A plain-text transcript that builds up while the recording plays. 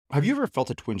Have you ever felt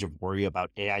a twinge of worry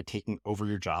about AI taking over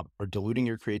your job or diluting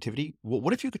your creativity? Well,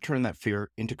 what if you could turn that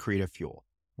fear into creative fuel?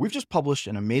 We've just published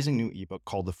an amazing new ebook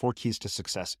called The 4 Keys to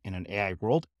Success in an AI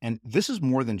World, and this is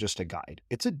more than just a guide.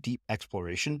 It's a deep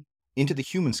exploration into the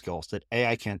human skills that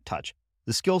AI can't touch,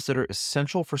 the skills that are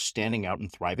essential for standing out and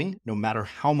thriving, no matter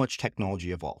how much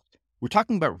technology evolves. We're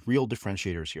talking about real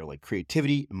differentiators here, like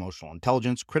creativity, emotional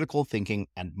intelligence, critical thinking,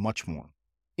 and much more.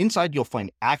 Inside, you'll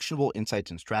find actionable insights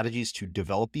and strategies to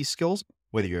develop these skills,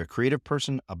 whether you're a creative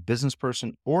person, a business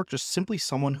person, or just simply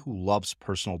someone who loves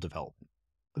personal development.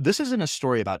 This isn't a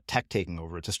story about tech taking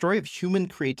over. It's a story of human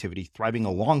creativity thriving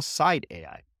alongside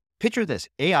AI. Picture this,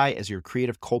 AI as your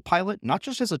creative co-pilot, not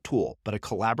just as a tool, but a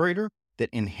collaborator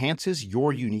that enhances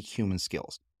your unique human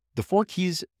skills. The 4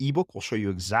 Keys ebook will show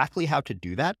you exactly how to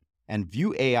do that and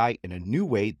view AI in a new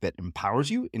way that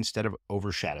empowers you instead of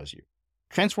overshadows you.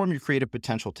 Transform your creative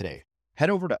potential today. Head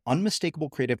over to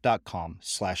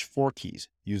unmistakablecreative.com/4keys.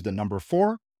 Use the number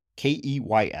 4,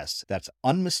 KEYS. That's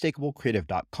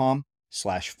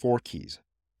unmistakablecreative.com/4keys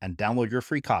and download your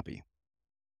free copy.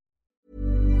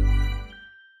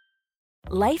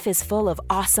 Life is full of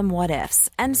awesome what-ifs,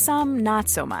 and some not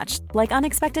so much, like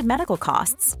unexpected medical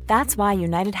costs. That's why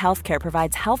United Healthcare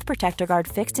provides Health Protector Guard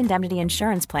fixed indemnity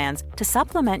insurance plans to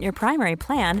supplement your primary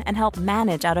plan and help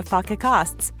manage out-of-pocket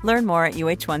costs. Learn more at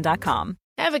uh1.com.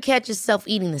 Ever catch yourself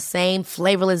eating the same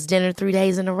flavorless dinner 3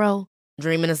 days in a row?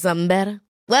 Dreaming of something better?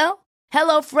 Well,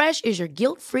 HelloFresh is your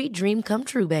guilt-free dream come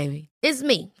true, baby. It's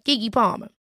me, Keke Palmer.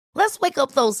 Let's wake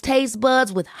up those taste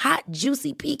buds with hot,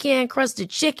 juicy pecan-crusted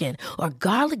chicken or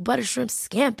garlic butter shrimp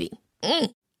scampi.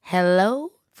 Hello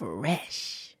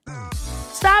Fresh.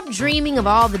 Stop dreaming of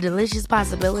all the delicious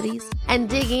possibilities and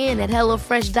dig in at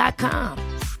HelloFresh.com.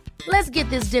 Let's get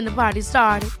this dinner party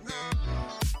started.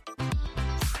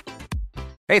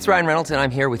 Hey, it's Ryan Reynolds, and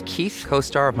I'm here with Keith,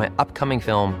 co-star of my upcoming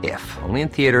film, If, only in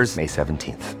theaters May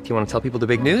 17th. Do you want to tell people the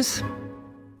big news?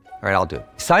 All right, I'll do it.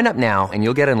 Sign up now and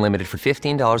you'll get unlimited for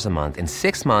 $15 a month and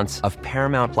 6 months of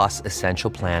Paramount Plus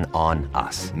Essential Plan on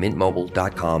us.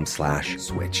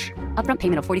 MintMobile.com/switch. Upfront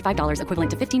payment of $45 equivalent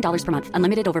to $15 per month.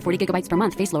 Unlimited over 40 gigabytes per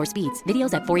month. Face lower speeds.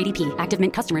 Videos at 480p. Active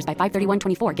Mint customers by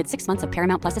 531.24 get 6 months of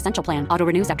Paramount Plus Essential Plan. Auto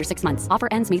renews after 6 months. Offer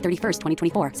ends May 31st,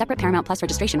 2024. Separate Paramount Plus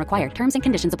registration required. Terms and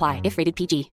conditions apply if rated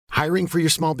PG. Hiring for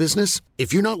your small business?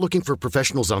 If you're not looking for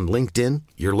professionals on LinkedIn,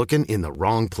 you're looking in the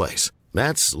wrong place.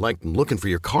 That's like looking for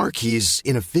your car keys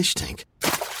in a fish tank.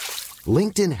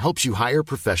 LinkedIn helps you hire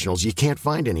professionals you can't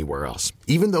find anywhere else,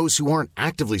 even those who aren't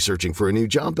actively searching for a new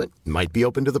job but might be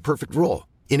open to the perfect role.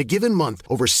 In a given month,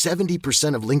 over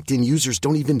 70% of LinkedIn users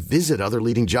don't even visit other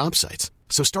leading job sites.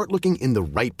 So start looking in the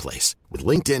right place. With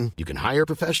LinkedIn, you can hire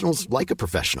professionals like a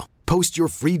professional. Post your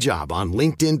free job on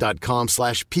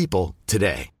linkedin.com/people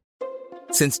today.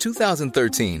 Since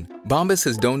 2013, Bombas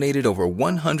has donated over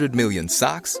 100 million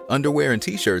socks, underwear, and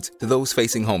T-shirts to those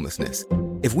facing homelessness.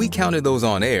 If we counted those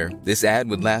on air, this ad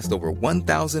would last over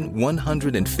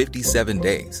 1,157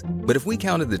 days. But if we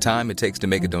counted the time it takes to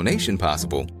make a donation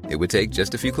possible, it would take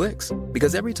just a few clicks.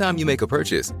 Because every time you make a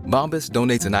purchase, Bombas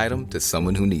donates an item to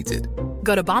someone who needs it.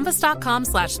 Go to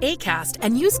bombas.com/ACAST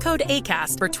and use code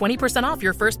ACAST for 20% off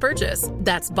your first purchase.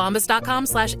 That's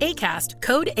bombas.com/ACAST,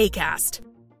 code ACAST.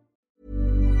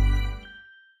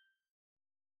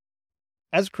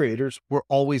 As creators, we're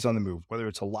always on the move. Whether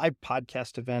it's a live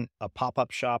podcast event, a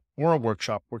pop-up shop, or a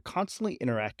workshop, we're constantly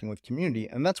interacting with community,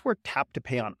 and that's where Tap to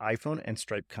Pay on iPhone and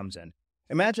Stripe comes in.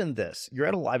 Imagine this. You're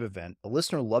at a live event, a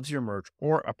listener loves your merch,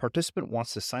 or a participant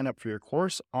wants to sign up for your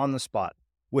course on the spot.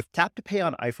 With Tap to Pay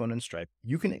on iPhone and Stripe,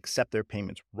 you can accept their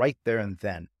payments right there and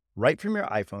then, right from your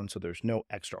iPhone, so there's no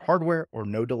extra hardware or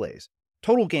no delays.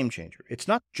 Total game changer. It's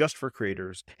not just for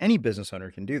creators. Any business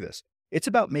owner can do this. It's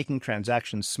about making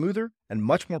transactions smoother and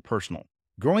much more personal,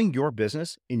 growing your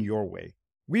business in your way.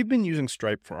 We've been using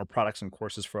Stripe for our products and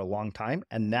courses for a long time,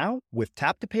 and now with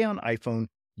Tap to Pay on iPhone,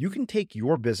 you can take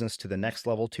your business to the next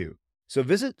level too. So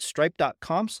visit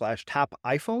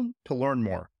stripe.com/tapiphone to learn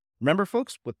more. Remember,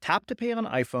 folks, with Tap to Pay on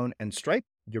iPhone and Stripe,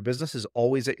 your business is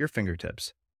always at your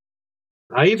fingertips.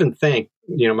 I even think,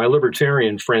 my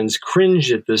libertarian friends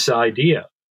cringe at this idea.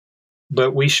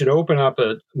 But we should open up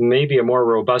maybe a more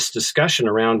robust discussion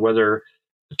around whether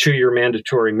a 2-year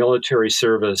mandatory military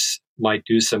service might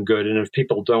do some good. And if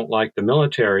people don't like the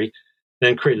military,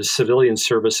 then create a civilian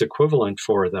service equivalent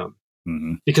for them.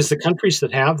 Mm-hmm. Because the countries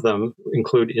that have them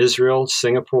include Israel,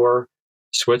 Singapore,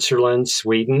 Switzerland,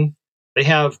 Sweden. They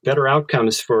have better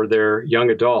outcomes for their young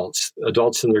adults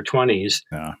in their 20s,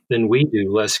 than we do.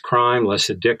 Less crime, less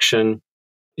addiction.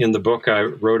 In the book, I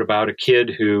wrote about a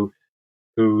kid who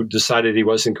decided he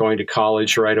wasn't going to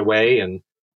college right away and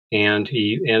and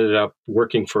he ended up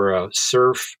working for a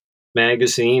surf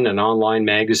magazine, an online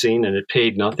magazine, and it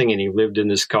paid nothing, and he lived in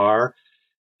his car.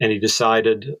 And he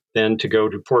decided then to go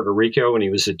to Puerto Rico, and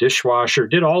he was a dishwasher,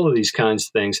 did all of these kinds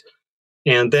of things.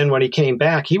 And then when he came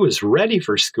back, he was ready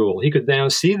for school. He could now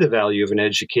see the value of an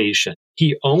education.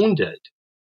 He owned it.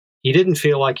 He didn't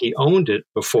feel like he owned it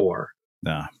before.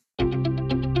 Nah.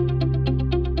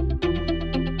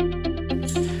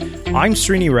 I'm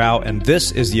Srini Rao, and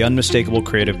this is the Unmistakable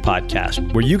Creative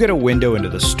Podcast, where you get a window into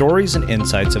the stories and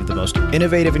insights of the most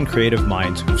innovative and creative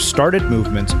minds who've started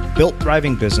movements, built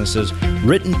thriving businesses,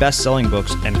 written best-selling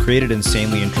books, and created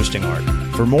insanely interesting art.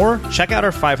 For more, check out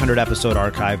our 500-episode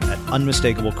archive at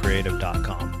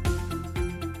unmistakablecreative.com.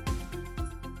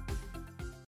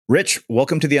 Rich,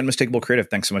 welcome to the Unmistakable Creative.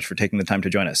 Thanks so much for taking the time to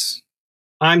join us.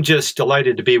 I'm just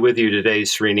delighted to be with you today,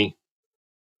 Srini.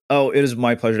 Oh, it is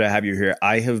my pleasure to have you here.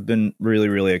 I have been really,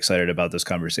 really excited about this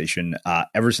conversation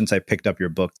ever since I picked up your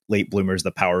book, Late Bloomers,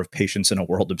 The Power of Patience in a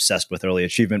World Obsessed with Early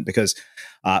Achievement, because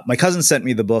my cousin sent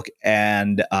me the book.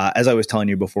 And as I was telling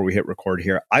you before we hit record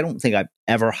here, I don't think I've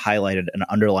ever highlighted and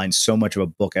underlined so much of a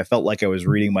book. I felt like I was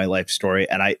reading my life story.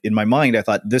 And in my mind, I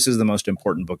thought this is the most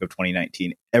important book of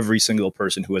 2019. Every single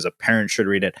person who is a parent should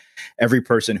read it. Every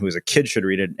person who is a kid should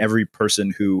read it. And every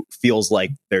person who feels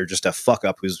like they're just a fuck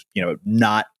up who's,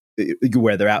 not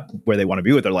where they're at, where they want to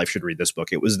be with their life should read this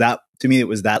book. It was that, to me, it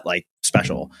was that like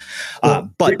special.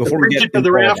 But before we get into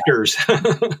the rafters,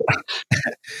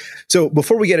 so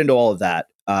before we get into all of that,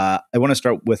 I want to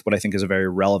start with what I think is a very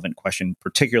relevant question,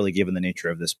 particularly given the nature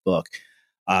of this book.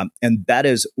 And that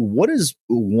is, what is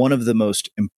one of the most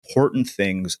important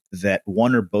things that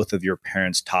one or both of your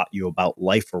parents taught you about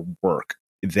life or work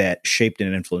that shaped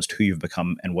and influenced who you've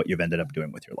become and what you've ended up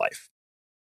doing with your life?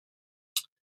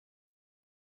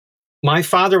 My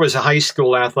father was a high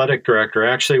school athletic director.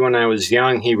 Actually, when I was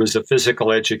young, he was a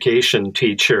physical education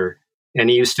teacher, and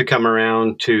he used to come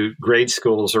around to grade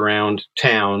schools around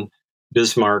town,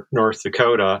 Bismarck, North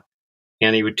Dakota,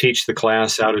 and he would teach the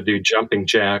class how to do jumping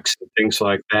jacks and things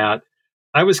like that.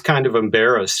 I was kind of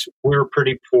embarrassed. We were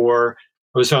pretty poor.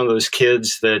 I was one of those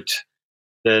kids that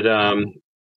the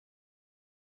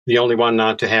only one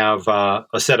not to have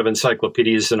a set of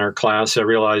encyclopedias in our class. I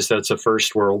realized that's a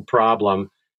first world problem.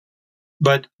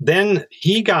 But then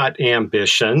he got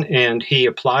ambition, and he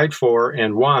applied for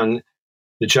and won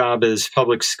the job as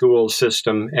public school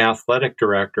system athletic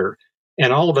director.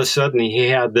 And all of a sudden, he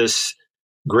had this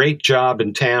great job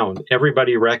in town.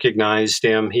 Everybody recognized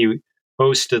him. He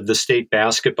hosted the state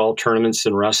basketball tournaments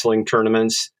and wrestling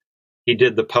tournaments. He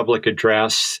did the public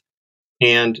address.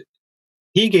 And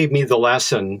he gave me the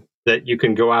lesson that you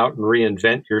can go out and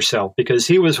reinvent yourself, because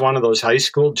he was one of those high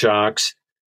school jocks,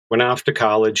 went off to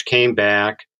college, came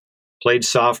back, played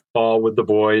softball with the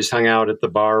boys, hung out at the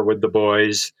bar with the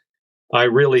boys. I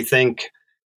really think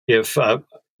if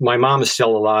my mom is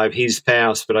still alive, he's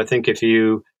passed, but I think if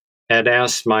you had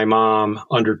asked my mom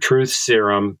under truth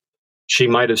serum, she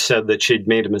might have said that she'd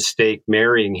made a mistake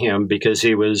marrying him, because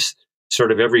he was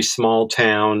sort of every small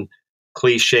town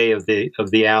cliche of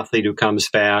the athlete who comes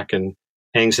back and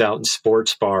hangs out in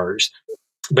sports bars.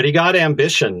 But he got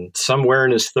ambition somewhere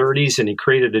in his 30s, and he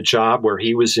created a job where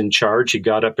he was in charge. He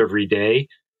got up every day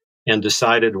and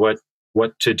decided what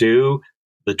to do,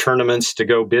 the tournaments to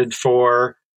go bid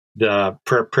for, the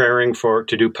preparing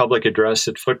to do public address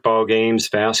at football games,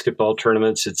 basketball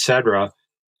tournaments, etc.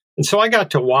 And so I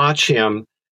got to watch him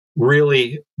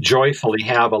really joyfully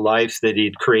have a life that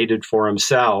he'd created for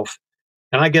himself.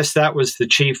 And I guess that was the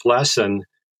chief lesson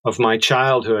of my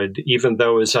childhood, even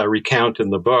though, as I recount in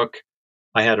the book,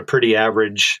 I had a pretty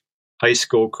average high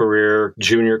school career,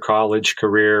 junior college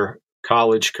career,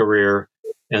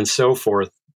 and so forth.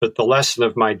 But the lesson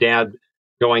of my dad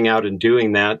going out and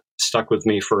doing that stuck with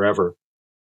me forever.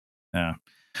 Yeah.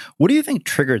 What do you think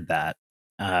triggered that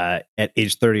at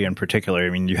age 30 in particular? I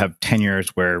mean, you have 10 years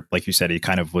where, like you said, he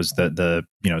kind of was the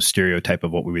stereotype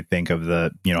of what we would think of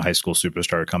the, high school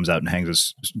superstar who comes out and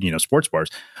hangs at, sports bars.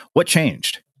 What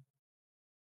changed?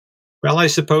 Well, I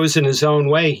suppose in his own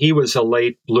way, he was a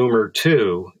late bloomer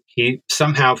too. He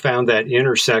somehow found that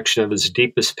intersection of his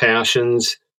deepest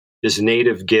passions, his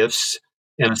native gifts,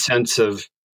 and a sense of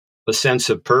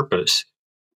purpose.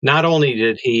 Not only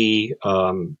did he,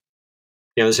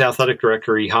 as athletic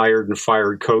director, he hired and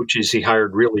fired coaches. He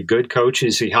hired really good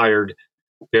coaches. He hired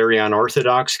very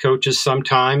unorthodox coaches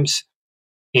sometimes.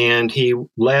 And he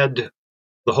led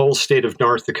the whole state of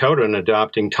North Dakota in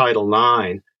adopting Title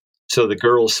IX. So the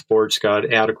girls' sports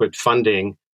got adequate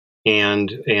funding, and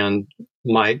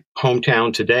my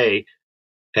hometown today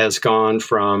has gone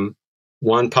from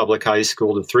one public high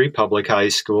school to 3 public high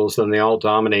schools, and they all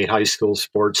dominate high school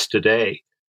sports today.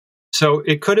 So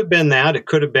it could have been that. It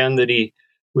could have been that he,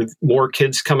 with more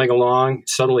kids coming along,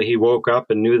 suddenly he woke up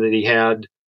and knew that he had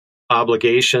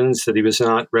obligations that he was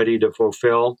not ready to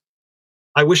fulfill.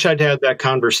 I wish I'd had that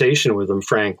conversation with him,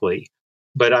 frankly.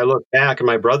 But I look back and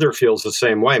my brother feels the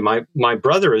same way. My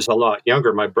brother is a lot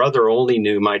younger. My brother only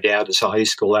knew my dad as a high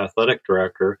school athletic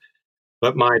director,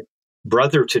 but my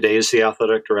brother today is the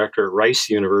athletic director at Rice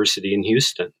University in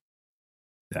Houston.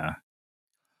 Yeah.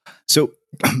 So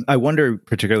I wonder,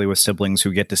 particularly with siblings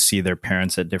who get to see their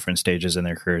parents at different stages in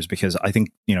their careers, because I think,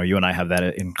 you and I have that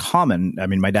in common. I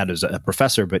mean, my dad is a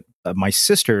professor, but my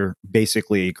sister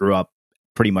basically grew up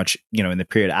pretty much, in the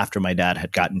period after my dad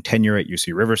had gotten tenure at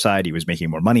UC Riverside. He was making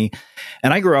more money.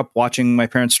 And I grew up watching my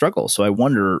parents struggle. So I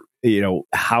wonder,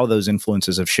 how those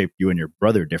influences have shaped you and your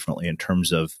brother differently in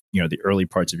terms of, the early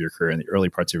parts of your career and the early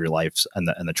parts of your lives and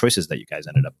the choices that you guys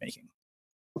ended up making.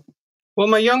 Well,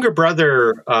 my younger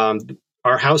brother,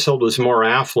 our household was more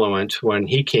affluent when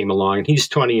he came along. He's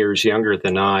 20 years younger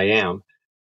than I am.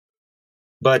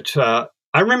 But I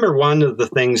remember one of the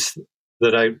things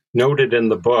that I noted in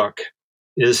the book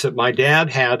is that my dad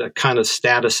had a kind of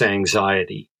status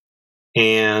anxiety,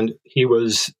 and he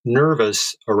was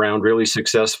nervous around really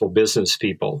successful business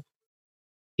people.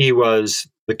 He was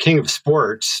the king of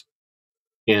sports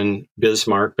in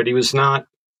Bismarck, but he was not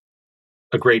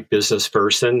a great business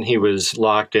person. He was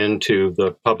locked into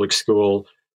the public school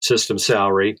system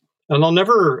salary. And I'll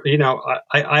never,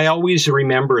 I always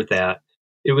remember that.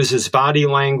 It was his body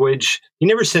language. He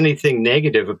never said anything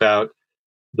negative about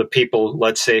the people,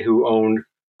 let's say, who own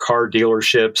car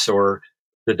dealerships or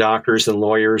the doctors and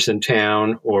lawyers in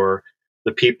town or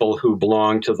the people who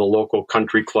belong to the local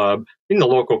country club. In the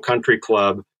local country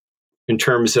club, in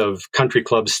terms of country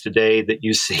clubs today that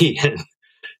you see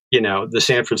in the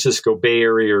San Francisco Bay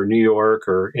Area or New York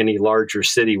or any larger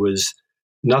city, was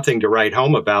nothing to write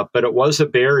home about, but it was a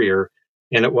barrier,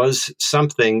 and it was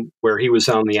something where he was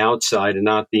on the outside and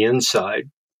not the inside.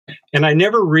 And I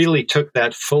never really took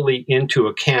that fully into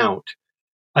account.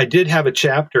 I did have a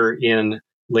chapter in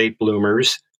Late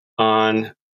Bloomers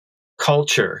on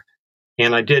culture,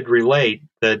 and I did relate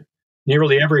that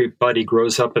nearly everybody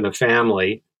grows up in a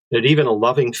family, that even a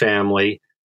loving family,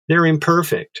 they're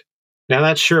imperfect. Now,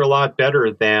 that's sure a lot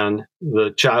better than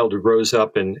the child who grows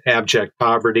up in abject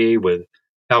poverty with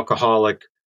alcoholic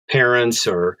parents,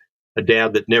 or a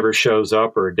dad that never shows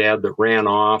up, or a dad that ran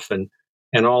off, and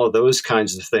all of those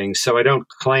kinds of things. So I don't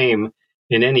claim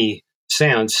in any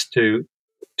sense to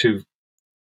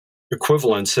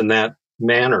equivalence in that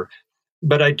manner.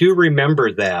 But I do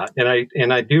remember that,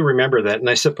 and I do remember that, and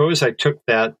I suppose I took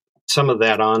some of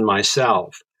that on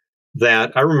myself.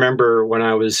 That I remember when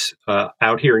I was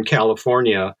out here in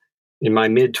California in my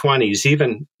mid-20s,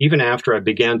 even after I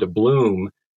began to bloom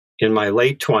in my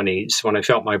late 20s, when I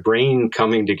felt my brain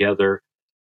coming together,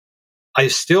 I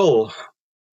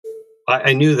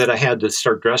knew that I had to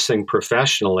start dressing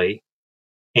professionally.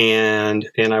 And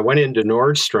I went into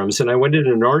Nordstrom's, and I went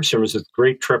into Nordstrom's with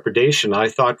great trepidation. I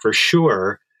thought for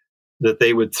sure that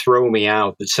they would throw me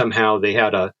out, that somehow they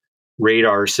had a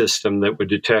radar system that would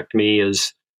detect me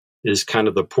as kind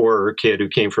of the poorer kid who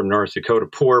came from North Dakota,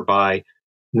 poor by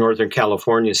Northern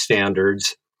California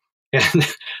standards. And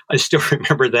I still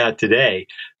remember that today,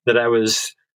 that I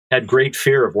had great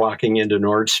fear of walking into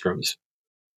Nordstrom's.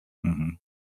 Mm-hmm.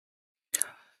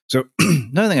 So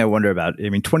another thing I wonder about,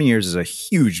 20 years is a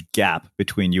huge gap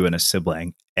between you and a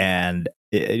sibling. And,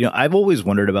 I've always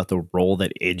wondered about the role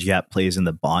that age gap plays in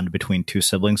the bond between two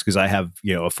siblings, because I have,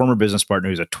 a former business partner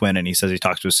who's a twin, and he says he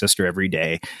talks to his sister every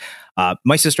day.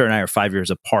 My sister and I are 5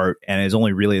 years apart, and it's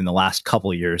only really in the last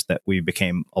couple of years that we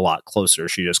became a lot closer.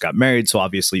 She just got married, so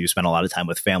obviously you spend a lot of time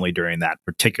with family during that,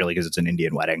 particularly because it's an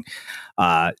Indian wedding.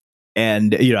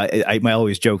 And, I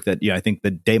always joke that, I think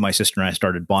the day my sister and I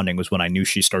started bonding was when I knew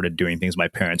she started doing things my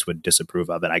parents would disapprove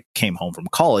of. And I came home from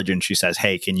college and she says,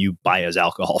 "Hey, can you buy us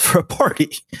alcohol for a party?"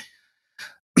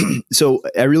 So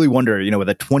I really wonder, with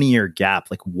a 20-year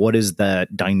gap, like, what is the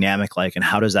dynamic like, and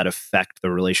how does that affect the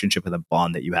relationship and the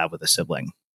bond that you have with a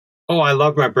sibling? Oh, I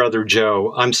love my brother,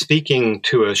 Joe. I'm speaking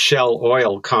to a Shell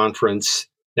Oil conference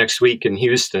next week in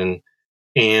Houston,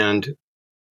 and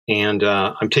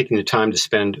I'm taking the time to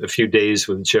spend a few days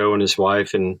with Joe and his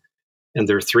wife and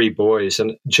their 3 boys.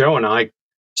 And Joe and I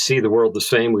see the world the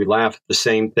same. We laugh at the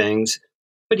same things.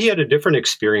 But he had a different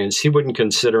experience. He wouldn't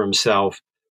consider himself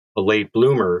a late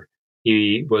bloomer.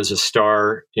 He was a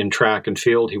star in track and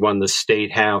field. He won the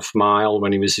state half mile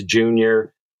when he was a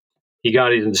junior. He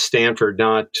got into Stanford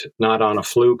not on a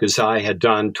fluke, as I had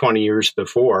done 20 years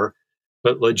before,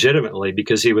 but legitimately,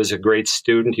 because he was a great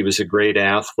student. He was a great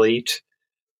athlete.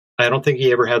 I don't think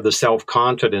he ever had the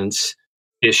self-confidence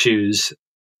issues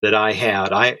that I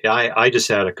had. I just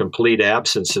had a complete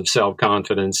absence of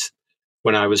self-confidence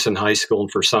when I was in high school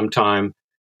and for some time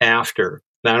after.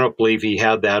 And I don't believe he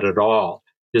had that at all.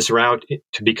 His route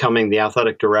to becoming the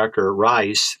athletic director at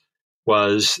Rice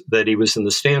was that he was in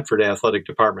the Stanford athletic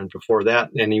department before that,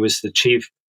 and he was the chief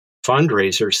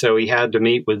fundraiser. So he had to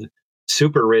meet with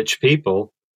super rich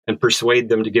people and persuade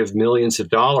them to give millions of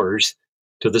dollars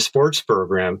to the sports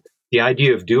program. The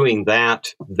idea of doing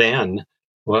that then,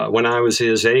 when I was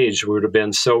his age, would have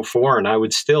been so foreign. I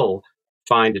would still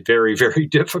find it very, very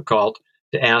difficult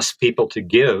to ask people to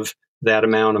give that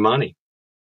amount of money.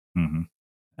 Mm-hmm.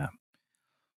 Yeah.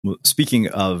 Well, speaking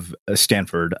of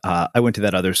Stanford, I went to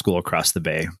that other school across the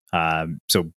bay.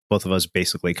 So both of us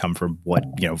basically come from what,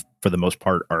 for the most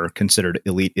part, are considered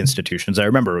elite institutions. I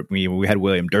remember we had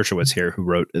William Dershowitz here, who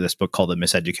wrote this book called The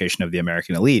Miseducation of the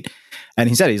American Elite. And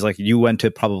he said, he's like, you went to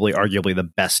probably arguably the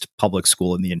best public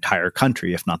school in the entire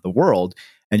country, if not the world,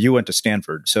 and you went to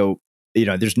Stanford. So,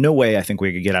 there's no way I think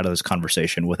we could get out of this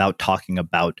conversation without talking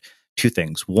about two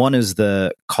things. One is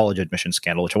the college admission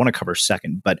scandal, which I want to cover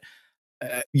second, but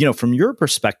from your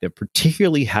perspective,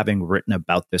 particularly having written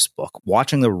about this book,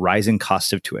 watching the rising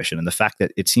cost of tuition and the fact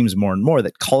that it seems more and more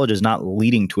that college is not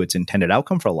leading to its intended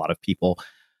outcome for a lot of people,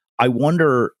 I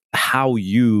wonder how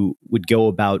you would go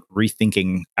about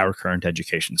rethinking our current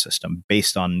education system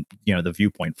based on, the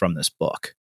viewpoint from this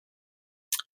book.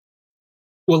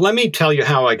 Well, let me tell you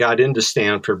how I got into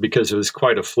Stanford, because it was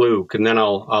quite a fluke, and then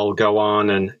I'll go on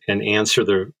and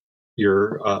answer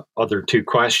your other two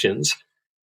questions.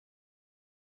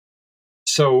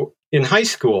 So in high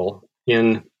school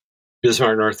in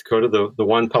Bismarck, North Dakota, the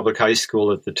one public high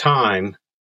school at the time,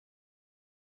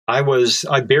 I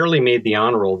barely made the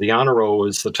honor roll. The honor roll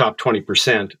was the top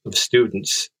 20% of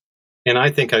students. And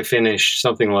I think I finished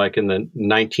something like in the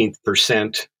 19th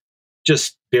percent,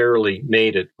 just barely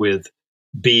made it with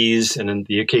B's and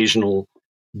the occasional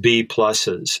B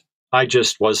pluses. I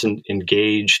just wasn't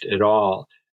engaged at all.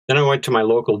 Then I went to my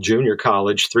local junior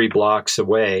college 3 blocks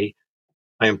away.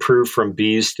 I improved from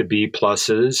B's to B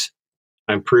pluses.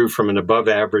 I improved from an above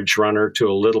average runner to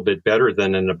a little bit better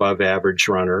than an above average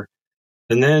runner.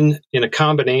 And then in a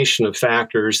combination of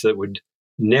factors that would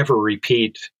never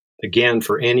repeat again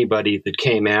for anybody that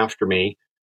came after me,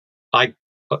 I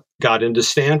got into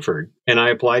Stanford. And I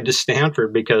applied to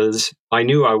Stanford because I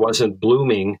knew I wasn't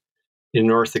blooming in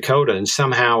North Dakota. And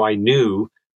somehow I knew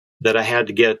that I had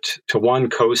to get to one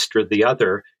coast or the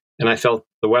other. And I felt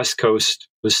the West Coast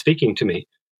was speaking to me.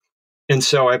 And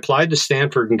so I applied to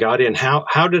Stanford and got in.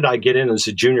 How did I get in as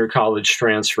a junior college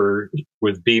transfer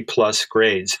with B plus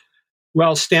grades?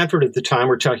 Well, Stanford at the time,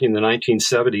 we're talking the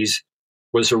 1970s,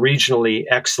 was a regionally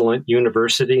excellent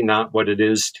university, not what it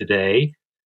is today.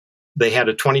 They had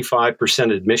a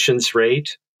 25% admissions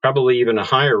rate, probably even a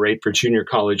higher rate for junior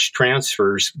college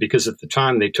transfers, because at the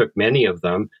time they took many of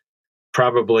them,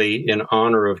 probably in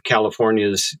honor of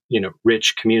California's,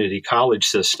 rich community college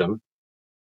system.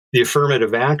 The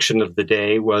affirmative action of the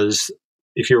day was,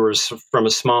 if you were from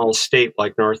a small state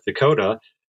like North Dakota,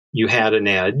 you had an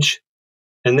edge.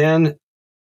 And then,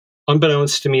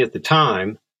 unbeknownst to me at the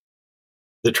time,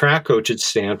 the track coach at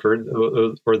Stanford,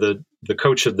 or the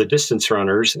coach of the distance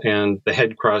runners and the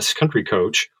head cross country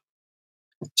coach,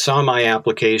 saw my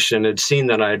application, had seen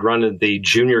that I had run at the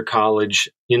junior college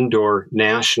indoor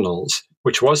nationals,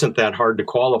 which wasn't that hard to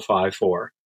qualify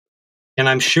for. And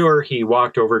I'm sure he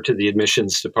walked over to the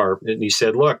admissions department and he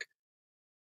said, look,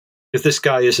 if this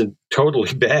guy isn't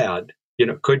totally bad,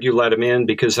 could you let him in?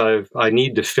 Because I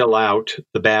need to fill out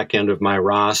the back end of my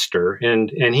roster.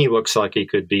 And he looks like he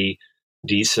could be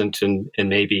decent and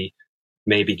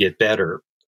maybe get better.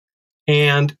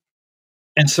 And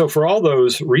so for all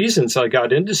those reasons, I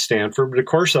got into Stanford. But of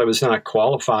course, I was not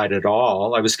qualified at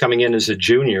all. I was coming in as a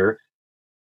junior.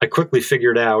 I quickly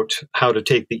figured out how to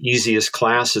take the easiest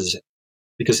classes,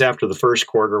 because after the first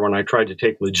quarter, when I tried to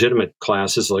take legitimate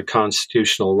classes like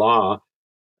constitutional law,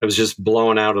 I was just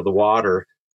blown out of the water.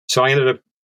 So I ended up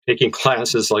taking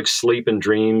classes like sleep and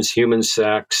dreams, human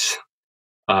sex,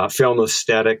 film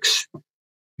aesthetics,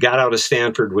 got out of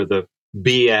Stanford with a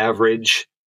B average,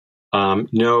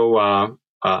 no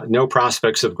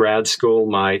prospects of grad school.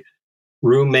 My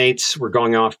roommates were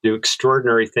going off to do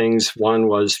extraordinary things. One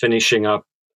was finishing up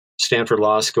Stanford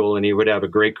Law School, and he would have a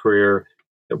great career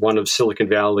at one of Silicon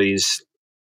Valley's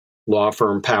law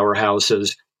firm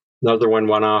powerhouses. Another one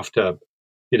went off to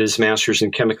get his master's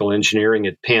in chemical engineering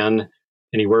at Penn,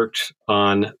 and he worked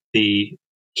on the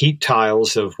heat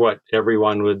tiles of what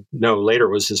everyone would know later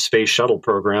was the space shuttle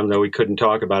program, though we couldn't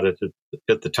talk about it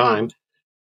at the time.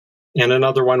 And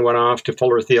another one went off to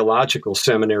Fuller Theological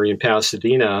Seminary in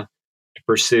Pasadena to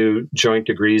pursue joint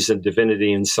degrees in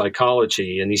divinity and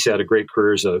psychology. And he's had a great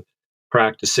career as a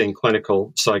practicing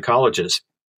clinical psychologist.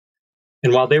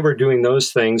 And while they were doing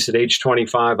those things, at age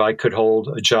 25, I could hold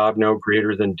a job no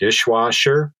greater than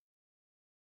dishwasher,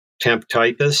 temp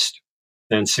typist,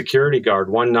 and security guard.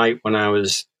 One night when I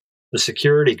was the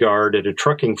security guard at a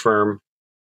trucking firm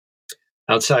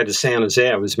outside of San Jose,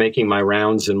 I was making my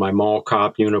rounds in my mall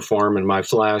cop uniform and my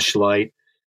flashlight,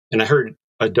 and I heard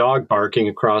a dog barking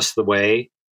across the way.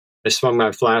 I swung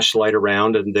my flashlight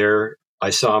around, and there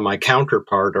I saw my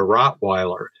counterpart, a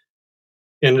Rottweiler.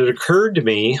 And it occurred to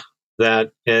me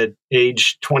that at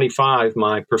age 25,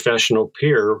 my professional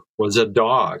peer was a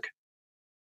dog.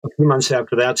 A few months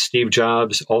after that, Steve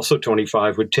Jobs, also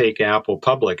 25, would take Apple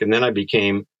public. And then I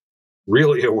became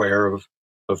really aware of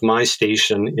my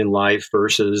station in life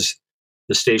versus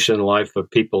the station in life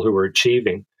of people who were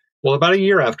achieving. Well, about a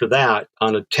year after that,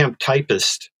 on a temp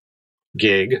typist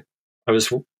gig, I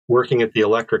was working at the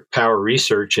Electric Power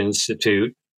Research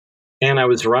Institute, and I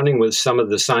was running with some of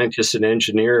the scientists and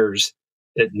engineers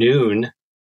at noon.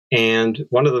 And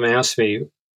one of them asked me,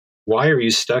 "Why are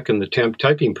you stuck in the temp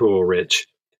typing pool, Rich?"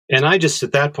 And I just,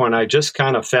 at that point, I just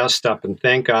kind of fessed up, and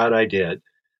thank God I did.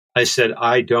 I said,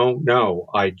 "I don't know.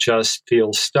 I just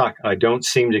feel stuck. I don't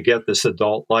seem to get this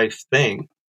adult life thing."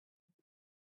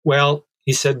 Well,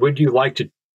 he said, "Would you like to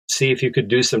see if you could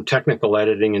do some technical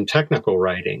editing and technical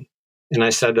writing?" And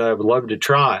I said, "I would love to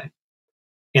try."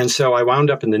 And so I wound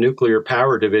up in the nuclear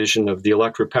power division of the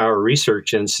Electric Power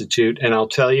Research Institute. And I'll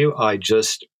tell you, I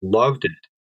just loved it.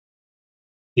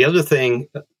 The other thing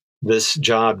this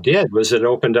job did was it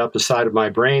opened up a side of my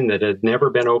brain that had never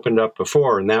been opened up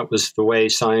before. And that was the way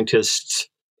scientists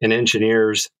and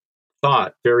engineers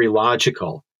thought, very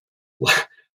logical.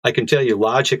 I can tell you,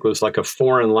 logic was like a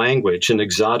foreign language, an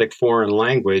exotic foreign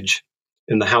language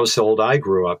in the household I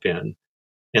grew up in.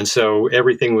 And so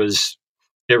every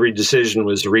decision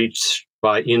was reached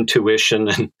by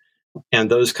intuition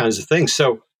and those kinds of things.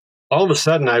 So all of a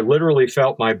sudden, I literally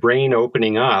felt my brain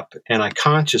opening up, and I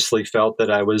consciously felt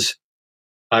that I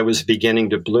was beginning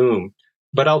to bloom.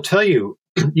 But I'll tell you,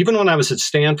 even when I was at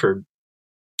Stanford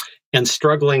and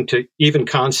struggling to even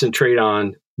concentrate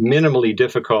on minimally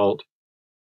difficult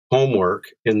homework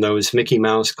in those Mickey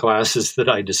Mouse classes that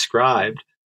I described,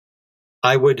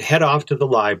 I would head off to the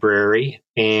library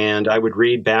and I would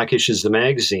read back issues of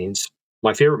magazines.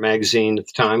 My favorite magazine at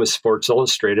the time was Sports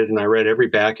Illustrated, and I read every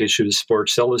back issue of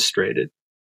Sports Illustrated.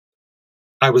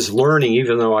 I was learning,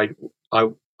 even though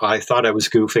I thought I was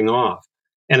goofing off.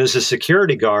 And as a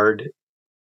security guard,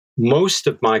 most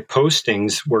of my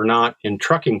postings were not in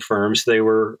trucking firms. I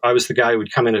was the guy who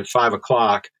would come in at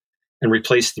 5:00 and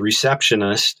replace the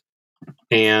receptionist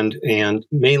and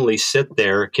mainly sit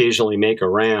there, occasionally make a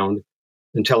round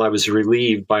until I was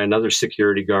relieved by another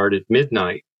security guard at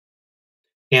midnight.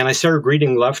 And I started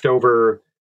reading leftover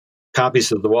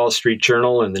copies of the Wall Street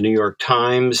Journal and the New York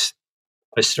Times.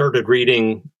 I started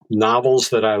reading novels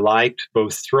that I liked,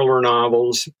 both thriller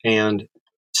novels and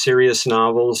serious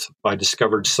novels. I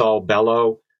discovered Saul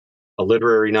Bellow, a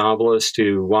literary novelist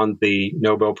who won the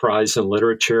Nobel Prize in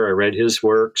Literature. I read his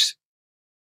works.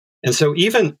 And so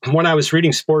even when I was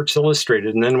reading Sports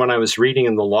Illustrated, and then when I was reading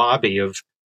in the lobby of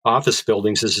office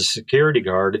buildings as a security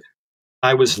guard,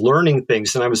 I was learning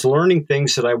things, and I was learning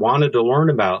things that I wanted to learn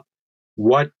about.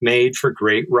 What made for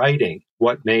great writing?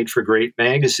 What made for great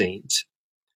magazines?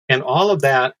 And all of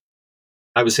that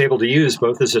I was able to use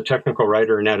both as a technical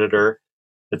writer and editor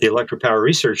at the Electric Power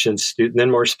Research Institute, and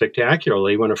then more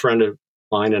spectacularly, when a friend of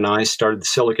mine and I started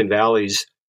Silicon Valley's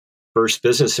first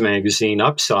business magazine,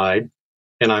 Upside,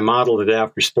 and I modeled it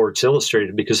after Sports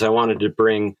Illustrated because I wanted to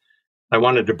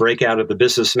break out of the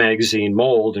business magazine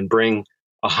mold and bring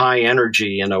a high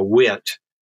energy and a wit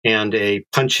and a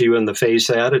punch you in the face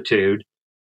attitude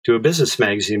to a business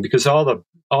magazine, because all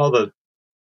the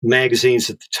magazines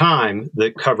at the time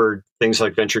that covered things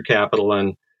like venture capital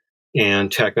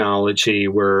and technology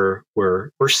were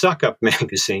suck up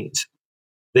magazines.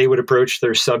 They would approach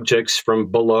their subjects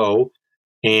from below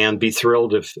and be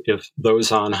thrilled if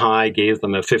those on high gave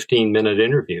them a 15-minute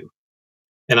interview.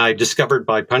 And I discovered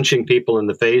by punching people in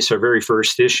the face, our very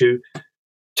first issue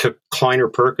took Kleiner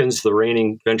Perkins, the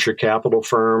reigning venture capital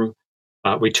firm.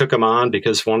 We took them on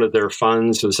because one of their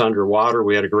funds was underwater.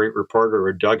 We had a great reporter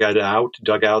who dug out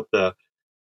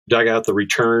the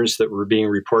returns that were being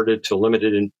reported to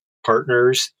limited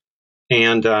partners.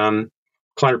 And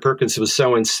Kleiner Perkins was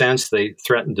so incensed they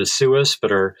threatened to sue us,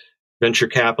 but our venture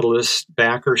capitalist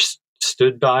backers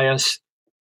stood by us,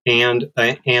 and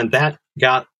that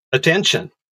got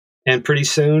attention. And pretty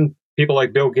soon, people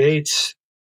like Bill Gates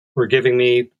were giving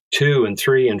me 2 and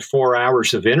 3 and 4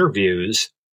 hours of interviews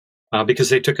because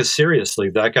they took us seriously.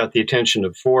 That got the attention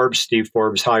of Forbes. Steve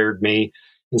Forbes hired me.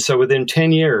 And so within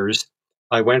 10 years,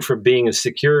 I went from being a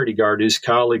security guard whose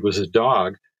colleague was a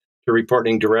dog to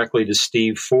reporting directly to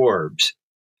Steve Forbes.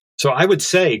 So I would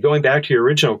say, going back to your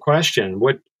original question,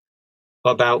 what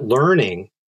about learning?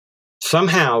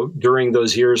 Somehow during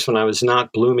those years when I was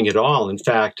not blooming at all, in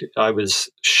fact, I was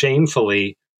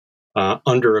shamefully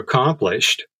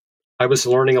underaccomplished, I was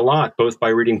learning a lot, both by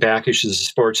reading back issues of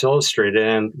Sports Illustrated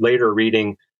and later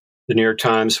reading the New York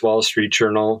Times, Wall Street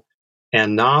Journal,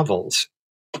 and novels.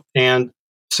 And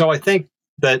so I think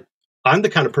that I'm the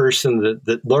kind of person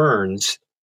that learns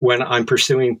when I'm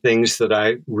pursuing things that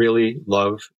I really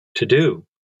love to do.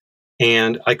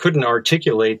 And I couldn't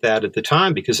articulate that at the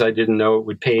time because I didn't know it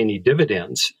would pay any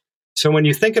dividends. So when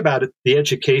you think about it, the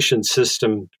education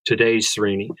system today,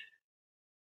 Srini,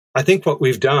 I think what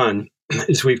we've done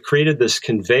is we've created this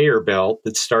conveyor belt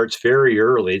that starts very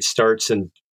early. It starts in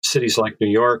cities like New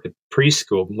York at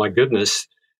preschool. My goodness,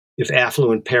 if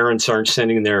affluent parents aren't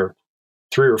sending their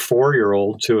 3 or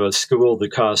 4-year-old to a school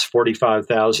that costs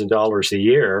 $45,000 a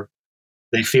year,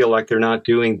 they feel like they're not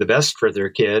doing the best for their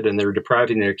kid, and they're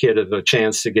depriving their kid of a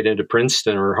chance to get into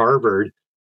Princeton or Harvard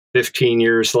 15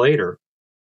 years later.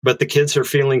 But the kids are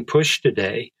feeling pushed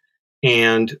today,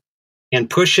 and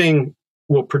pushing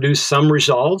will produce some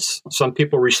results. Some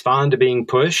people respond to being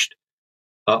pushed.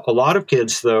 A lot of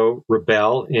kids, though,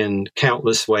 rebel in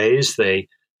countless ways. They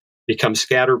become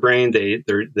scatterbrained.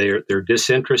 They're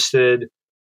disinterested.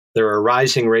 There are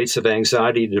rising rates of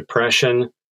anxiety, depression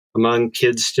among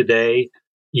kids today,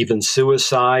 even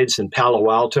suicides in Palo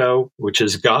Alto, which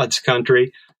is God's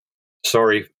country.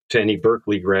 Sorry to any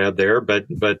Berkeley grad there, but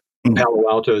Palo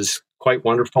Alto is quite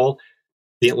wonderful.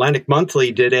 The Atlantic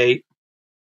Monthly did a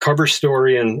cover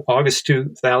story in August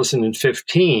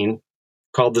 2015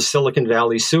 called The Silicon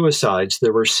Valley Suicides.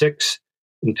 There were 6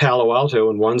 in Palo Alto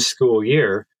in one school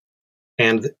year,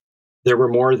 and there were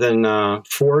more than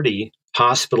 40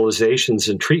 hospitalizations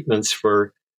and treatments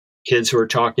for kids who are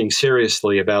talking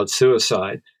seriously about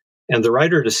suicide. And the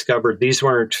writer discovered these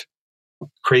weren't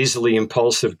crazily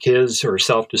impulsive kids or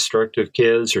self-destructive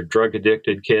kids or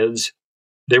drug-addicted kids.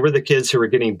 They were the kids who were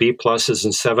getting B pluses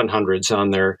and 700s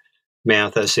on their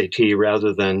math SAT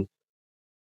rather than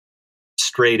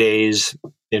straight A's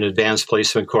in advanced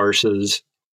placement courses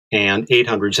and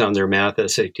 800s on their math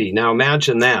SAT. Now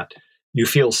imagine that. You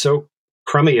feel so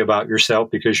crummy about yourself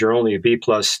because you're only a B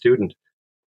plus student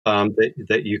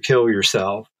that you kill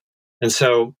yourself. And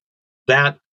so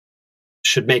that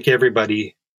should make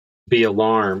everybody be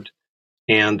alarmed.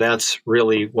 And that's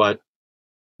really what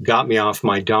got me off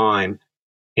my dime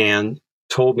and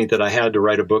told me that I had to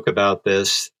write a book about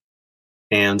this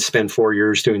and spend 4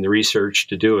 years doing the research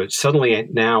to do it. Suddenly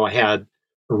now I had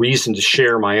a reason to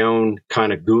share my own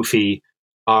kind of goofy,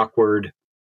 awkward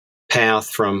path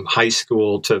from high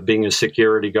school to being a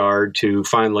security guard to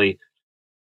finally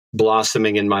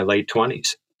blossoming in my late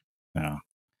 20s. Yeah.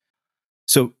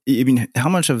 So, I mean, how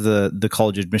much of the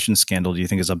college admission scandal do you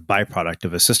think is a byproduct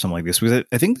of a system like this? Because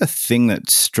I think the thing that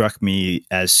struck me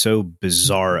as so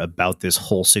bizarre about this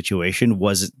whole situation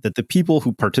was that the people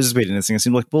who participated in this thing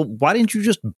seemed like, well, why didn't you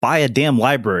just buy a damn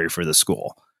library for the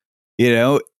school? You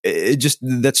know, it just,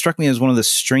 that struck me as one of the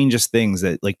strangest things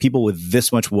that like people with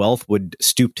this much wealth would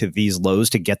stoop to these lows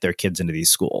to get their kids into these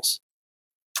schools.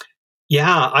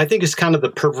 Yeah, I think it's kind of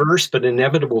the perverse but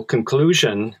inevitable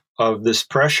conclusion of this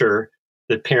pressure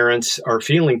that parents are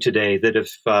feeling today, that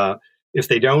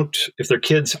if their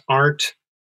kids aren't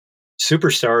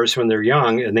superstars when they're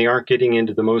young and they aren't getting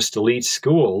into the most elite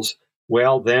schools,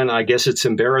 well, then I guess it's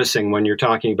embarrassing when you're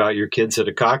talking about your kids at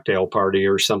a cocktail party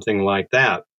or something like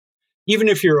that. Even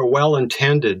if you're a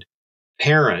well-intended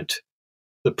parent,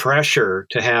 the pressure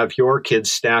to have your kids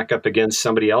stack up against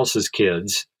somebody else's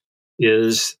kids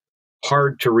is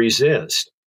hard to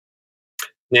resist.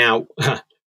 Now,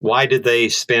 why did they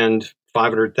spend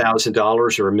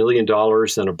 $500,000 or $1 million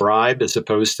on a bribe as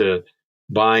opposed to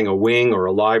buying a wing or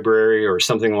a library or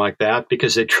something like that?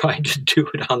 Because they tried to do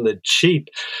it on the cheap.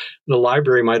 The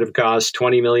library might have cost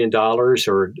 $20 million,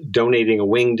 or donating a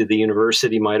wing to the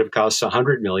university might have cost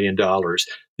 $100 million.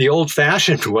 The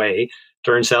old-fashioned way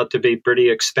turns out to be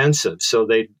pretty expensive, so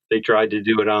they tried to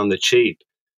do it on the cheap.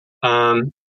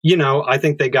 I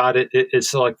think they got it.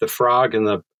 It's like the frog in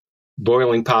the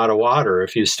boiling pot of water.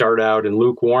 If you start out in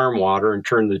lukewarm water and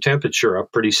turn the temperature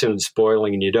up, pretty soon it's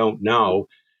boiling and you don't know.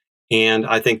 And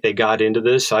I think they got into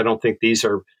this. I don't think these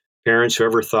are parents who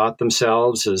ever thought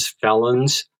themselves as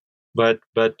felons, but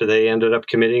they ended up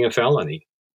committing a felony.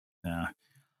 Yeah.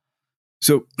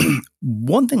 So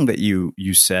one thing that you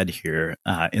said here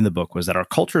in the book was that our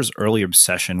culture's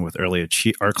obsession with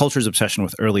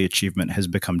early achievement has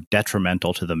become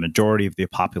detrimental to the majority of the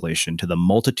population, to the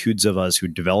multitudes of us who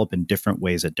develop in different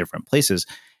ways at different places.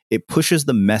 It pushes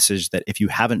the message that if you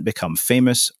haven't become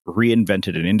famous,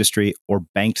 reinvented an industry, or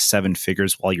banked 7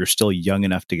 figures while you're still young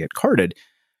enough to get carded,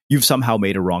 you've somehow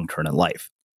made a wrong turn in life.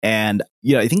 And,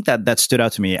 I think that stood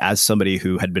out to me as somebody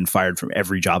who had been fired from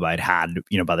every job I'd had,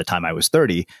 by the time I was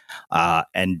 30,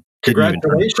 and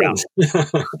congratulations.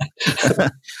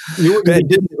 You wouldn't be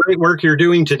doing the great work you're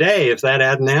doing today if that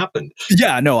hadn't happened.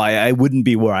 Yeah, no, I wouldn't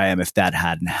be where I am if that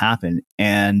hadn't happened.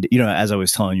 And, as I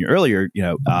was telling you earlier,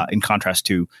 in contrast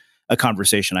to a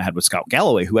conversation I had with Scott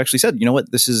Galloway, who actually said,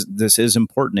 this is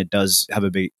important. It does have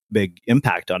a big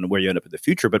impact on where you end up in the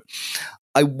future. But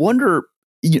I wonder,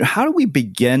 how do we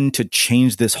begin to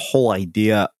change this whole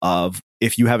idea of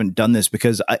if you haven't done this?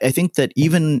 Because I think that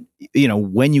even,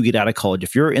 when you get out of college,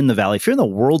 if you're in the Valley, if you're in the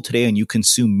world today and you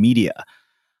consume media,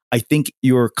 I think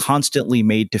you're constantly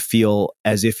made to feel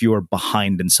as if you're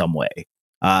behind in some way.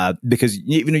 Because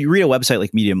you read a website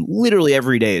like Medium, literally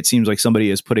every day it seems like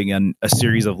somebody is putting in a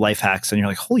series of life hacks, and you're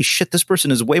like, holy shit, this person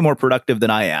is way more productive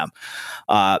than I am.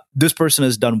 This person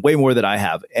has done way more than I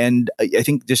have. And I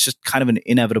think this is just kind of an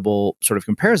inevitable sort of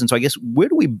comparison. So I guess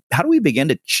how do we begin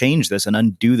to change this and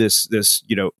undo this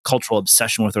cultural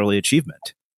obsession with early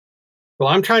achievement? Well,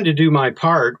 I'm trying to do my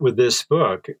part with this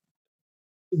book.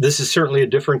 This is certainly a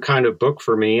different kind of book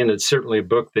for me, and it's certainly a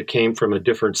book that came from a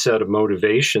different set of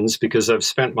motivations because I've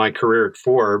spent my career at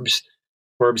Forbes.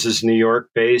 Forbes is New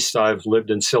York-based. I've lived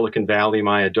in Silicon Valley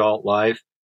my adult life.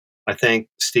 I thank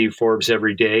Steve Forbes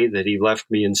every day that he left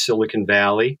me in Silicon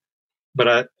Valley.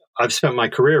 But I've spent my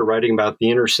career writing about the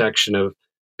intersection of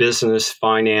business,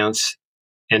 finance,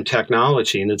 and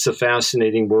technology, and it's a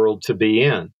fascinating world to be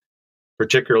in,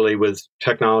 particularly with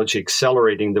technology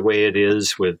accelerating the way it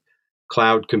is with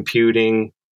cloud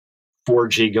computing,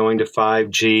 4G going to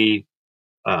 5G,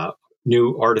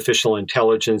 new artificial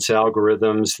intelligence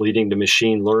algorithms leading to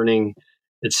machine learning,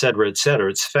 et cetera, et cetera.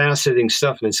 It's fascinating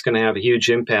stuff, and it's going to have a huge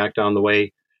impact on the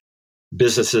way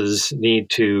businesses need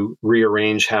to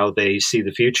rearrange how they see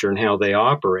the future and how they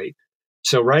operate.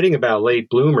 So writing about late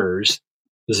bloomers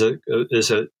is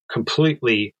a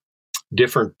completely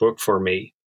different book for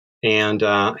me. And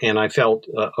I felt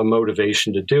a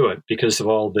motivation to do it because of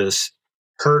all this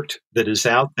hurt that is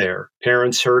out there.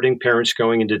 Parents hurting, parents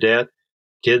going into debt,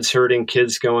 kids hurting,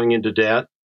 kids going into debt.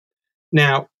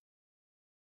 Now,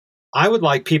 I would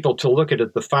like people to look at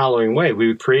it the following way.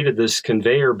 We've created this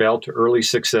conveyor belt to early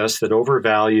success that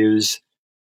overvalues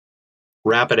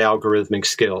rapid algorithmic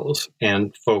skills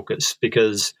and focus.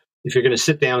 Because if you're going to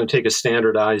sit down and take a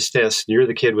standardized test, you're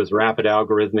the kid with rapid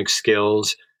algorithmic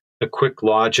skills, a quick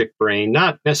logic brain,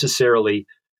 not necessarily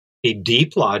a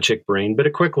deep logic brain, but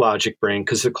a quick logic brain,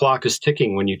 because the clock is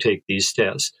ticking when you take these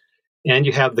tests. And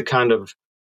you have the kind of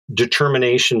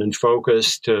determination and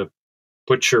focus to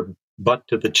put your butt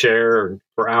to the chair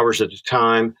for hours at a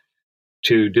time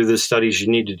to do the studies you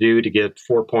need to do to get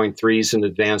 4.3s in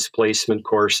advanced placement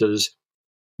courses.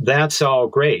 That's all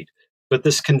great. But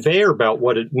this conveyor belt,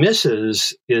 what it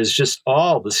misses is just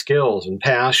all the skills and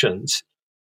passions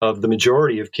of the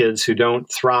majority of kids who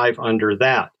don't thrive under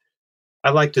that. I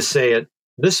like to say it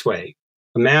this way.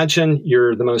 Imagine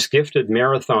you're the most gifted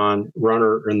marathon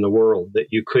runner in the world that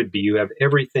you could be. You have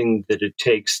everything that it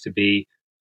takes to be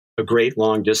a great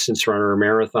long distance runner or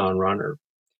marathon runner.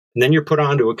 And then you're put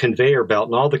onto a conveyor belt,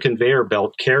 and all the conveyor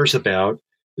belt cares about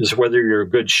is whether you're a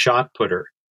good shot putter.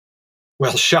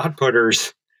 Well, shot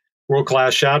putters,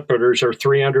 world-class shot putters are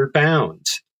 300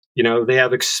 pounds. They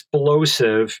have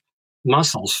explosive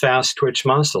muscles, fast twitch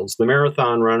muscles. The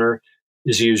marathon runner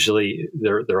is usually,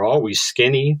 they're always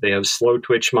skinny. They have slow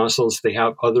twitch muscles. They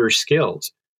have other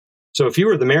skills. So if you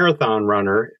were the marathon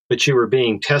runner, but you were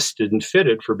being tested and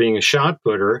fitted for being a shot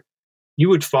putter, you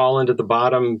would fall into the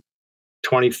bottom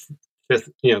 25%,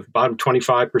 bottom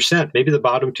 25%, maybe the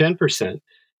bottom 10%.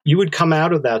 You would come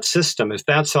out of that system if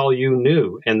that's all you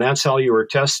knew, and that's all you were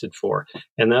tested for,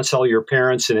 and that's all your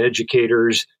parents and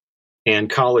educators and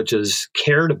colleges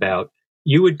cared about.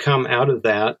 You would come out of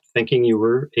that thinking you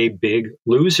were a big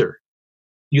loser.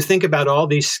 You think about all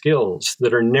these skills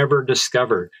that are never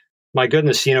discovered. My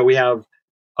goodness, we have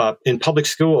in public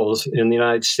schools in the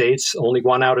United States, only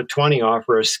 1 out of 20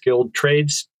 offer a skilled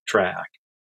trades track.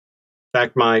 In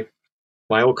fact, my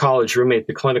old college roommate,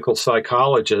 the clinical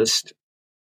psychologist,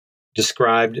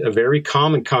 described a very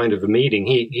common kind of a meeting.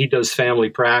 He does family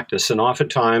practice, and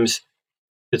oftentimes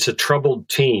it's a troubled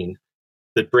teen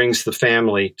that brings the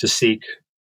family to seek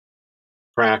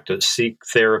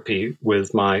therapy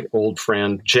with my old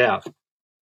friend Jeff.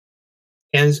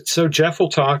 And so Jeff will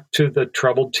talk to the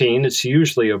troubled teen. It's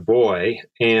usually a boy,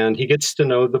 and he gets to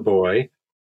know the boy.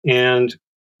 And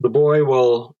the boy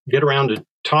will get around to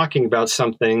talking about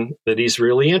something that he's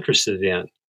really interested in.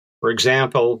 For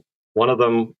example, one of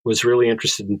them was really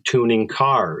interested in tuning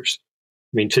cars.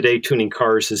 I mean, today, tuning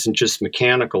cars isn't just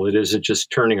mechanical. It isn't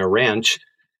just turning a wrench.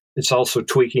 It's also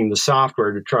tweaking the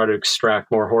software to try to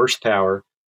extract more horsepower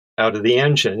out of the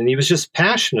engine. And he was just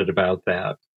passionate about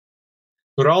that.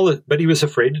 But he was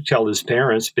afraid to tell his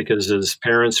parents because his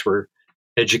parents were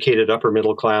educated upper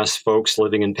middle class folks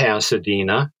living in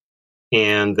Pasadena.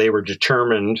 And they were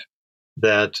determined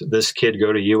that this kid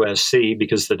go to USC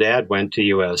because the dad went to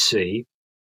USC.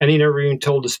 And he never even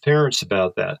told his parents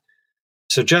about that.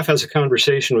 So Jeff has a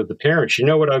conversation with the parents. You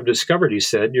know what I've discovered, he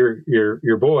said,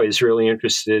 your boy is really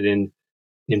interested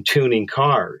in tuning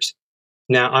cars.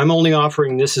 Now, I'm only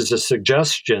offering this as a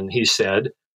suggestion, he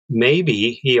said.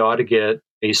 Maybe he ought to get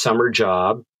a summer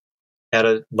job at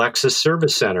a Lexus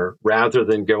service center rather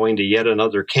than going to yet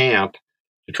another camp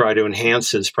to try to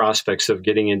enhance his prospects of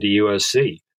getting into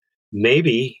USC.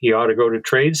 Maybe he ought to go to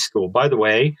trade school. By the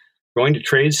way, going to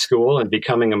trade school and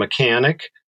becoming a mechanic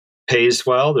pays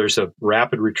well. There's a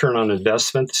rapid return on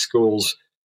investment. The schools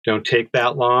don't take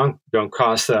that long, don't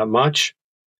cost that much.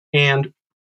 And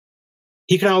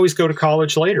he can always go to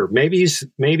college later. Maybe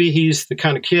he's the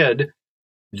kind of kid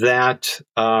that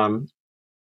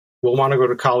will want to go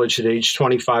to college at age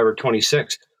 25 or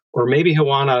 26. Or maybe he'll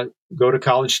want to go to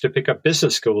college to pick up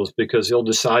business skills because he'll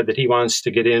decide that he wants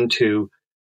to get into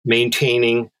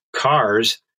maintaining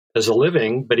cars as a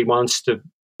living, but he wants to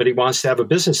have a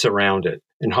business around it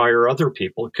and hire other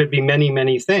people. It could be many,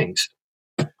 many things.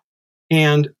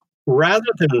 And rather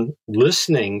than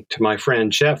listening to my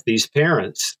friend Jeff, these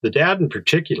parents, the dad in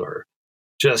particular,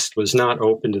 just was not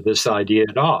open to this idea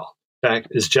at all. In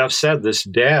fact, as Jeff said, this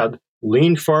dad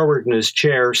leaned forward in his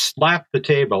chair, slapped the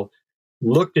table,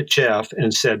 looked at Jeff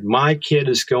and said, "My kid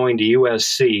is going to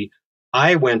USC.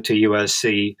 I went to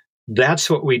USC. That's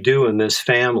what we do in this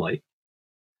family."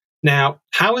 Now,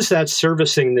 how is that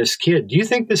servicing this kid? Do you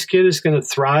think this kid is going to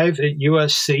thrive at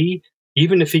USC,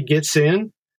 even if he gets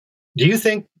in? Do you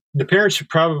think the parents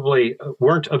probably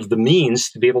weren't of the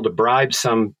means to be able to bribe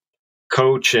some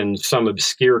coach in some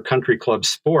obscure country club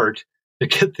sport to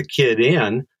get the kid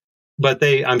in? But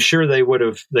I'm sure they would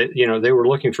have, they were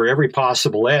looking for every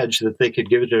possible edge that they could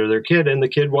give it to their kid, and the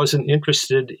kid wasn't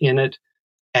interested in it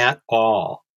at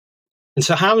all. And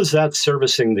so how is that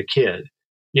servicing the kid?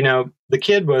 The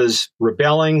kid was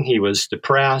rebelling. He was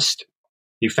depressed.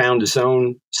 He found his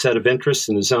own set of interests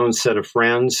and his own set of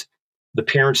friends. The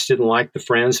parents didn't like the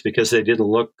friends because they didn't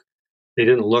look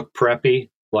preppy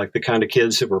like the kind of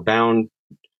kids that were bound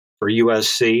for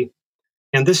USC.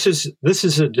 And this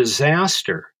is a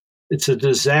disaster. It's a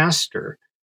disaster.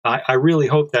 I really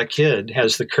hope that kid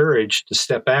has the courage to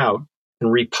step out and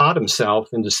repot himself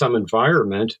into some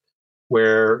environment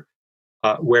where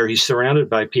he's surrounded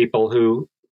by people who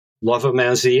love him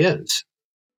as he is.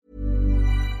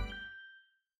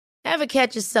 Ever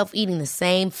catch yourself eating the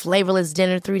same flavorless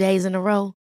dinner 3 days in a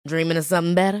row? Dreaming of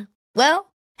something better?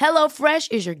 Well,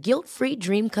 HelloFresh is your guilt-free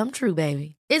dream come true,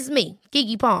 baby. It's me,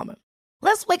 Keke Palmer.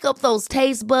 Let's wake up those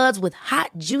taste buds with hot,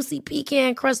 juicy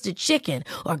pecan-crusted chicken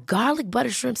or garlic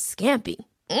butter shrimp scampi.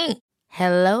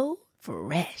 Hello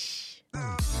Fresh.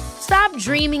 Stop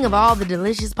dreaming of all the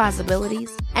delicious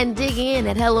possibilities and dig in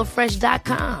at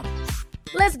HelloFresh.com.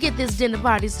 Let's get this dinner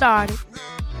party started.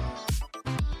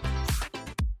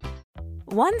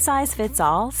 One size fits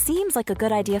all seems like a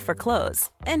good idea for clothes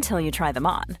until you try them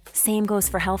on. Same goes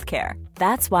for healthcare.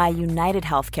 That's why United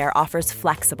Healthcare offers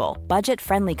flexible,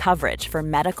 budget-friendly coverage for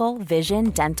medical, vision,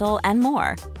 dental, and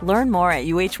more. Learn more at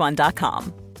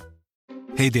uh1.com.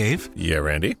 Hey, Dave. Yeah,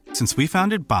 Randy. Since we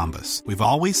founded Bombas, we've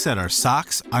always said our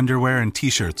socks, underwear, and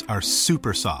T-shirts are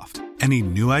super soft. Any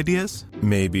new ideas?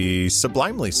 Maybe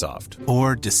sublimely soft.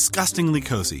 Or disgustingly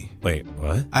cozy. Wait,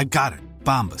 what? I got it.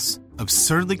 Bombas.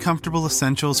 Absurdly comfortable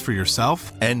essentials for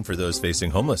yourself and for those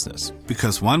facing homelessness.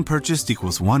 Because one purchased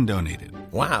equals one donated.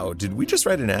 Wow, did we just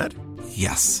write an ad?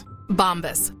 Yes.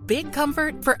 Bombas. Big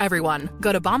comfort for everyone.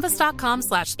 Go to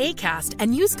bombas.com/ACAST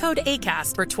and use code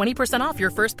ACAST for 20% off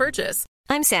your first purchase.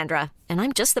 I'm Sandra, and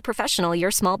I'm just the professional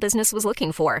your small business was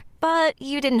looking for. But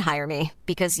you didn't hire me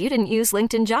because you didn't use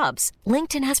LinkedIn Jobs.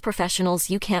 LinkedIn has professionals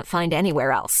you can't find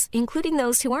anywhere else, including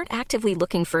those who aren't actively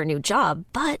looking for a new job,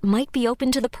 but might be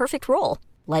open to the perfect role,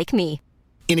 like me.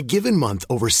 In a given month,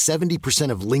 over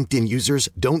 70% of LinkedIn users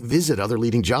don't visit other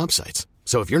leading job sites.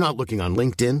 So if you're not looking on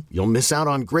LinkedIn, you'll miss out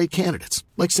on great candidates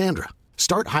like Sandra.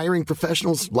 Start hiring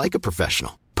professionals like a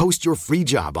professional. Post your free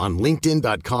job on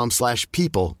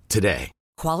linkedin.com/people today.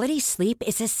 Quality sleep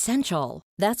is essential.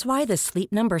 That's why the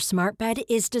Sleep Number Smart Bed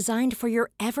is designed for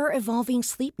your ever-evolving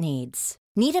sleep needs.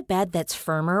 Need a bed that's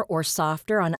firmer or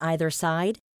softer on either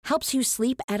side? Helps you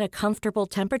sleep at a comfortable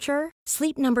temperature?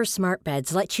 Sleep Number Smart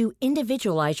Beds let you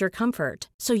individualize your comfort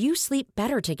so you sleep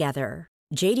better together.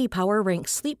 J.D. Power ranks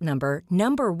Sleep Number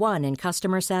number 1 in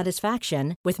customer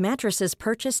satisfaction with mattresses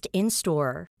purchased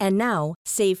in-store. And now,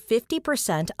 save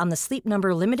 50% on the Sleep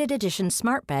Number Limited Edition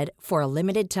Smart Bed for a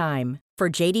limited time. For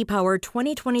J.D. Power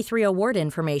 2023 award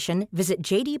information, visit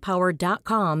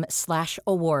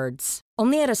jdpower.com/awards.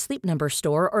 Only at a Sleep Number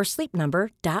store or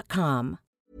sleepnumber.com.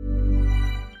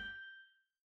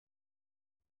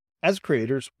 As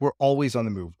creators, we're always on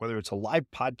the move. Whether it's a live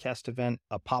podcast event,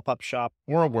 a pop-up shop,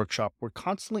 or a workshop, we're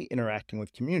constantly interacting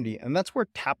with community, and that's where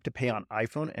Tap to Pay on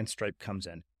iPhone and Stripe comes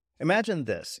in. Imagine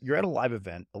this. You're at a live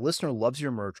event, a listener loves your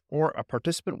merch, or a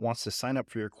participant wants to sign up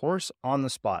for your course on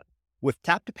the spot. With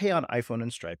Tap to Pay on iPhone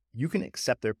and Stripe, you can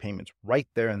accept their payments right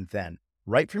there and then,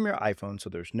 right from your iPhone, so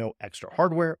there's no extra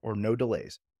hardware or no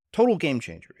delays. Total game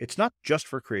changer. It's not just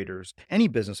for creators. Any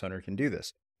business owner can do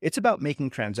this. It's about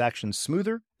making transactions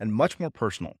smoother and much more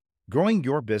personal, growing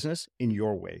your business in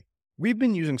your way. We've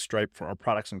been using Stripe for our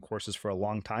products and courses for a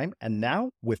long time, and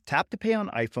now with Tap to Pay on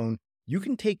iPhone, you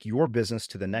can take your business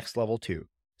to the next level too.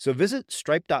 So visit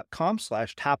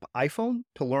stripe.com/tapiphone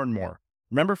to learn more.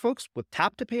 Remember, folks, with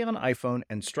Tap to Pay on iPhone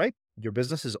and Stripe, your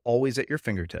business is always at your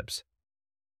fingertips.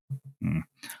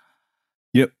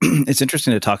 Yeah, it's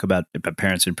interesting to talk about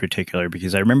parents in particular,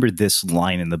 because I remember this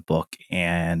line in the book,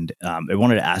 and I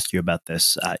wanted to ask you about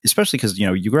this, especially because, you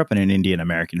know, you grew up in an Indian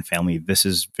American family. This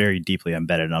is very deeply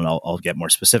embedded, and I'll get more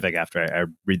specific after I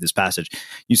read this passage.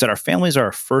 You said, our families are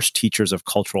our first teachers of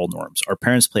cultural norms. Our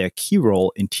parents play a key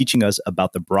role in teaching us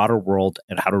about the broader world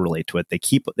and how to relate to it. They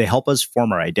help us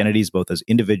form our identities, both as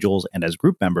individuals and as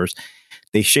group members.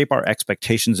 They shape our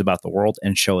expectations about the world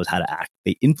and show us how to act.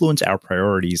 They influence our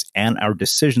priorities and our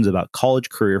decisions about college,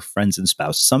 career, friends, and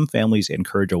spouse. Some families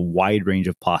encourage a wide range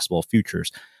of possible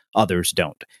futures. Others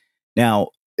don't. Now,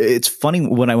 it's funny,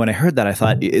 when I heard that, I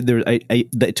thought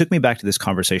it took me back to this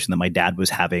conversation that my dad was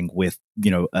having with,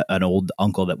 you know, an old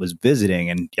uncle that was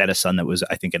visiting, and he had a son that was,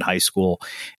 I think, in high school.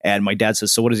 And my dad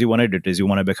says, so what does he want to do? Does he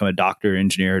want to become a doctor,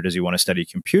 engineer? Does he want to study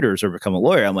computers or become a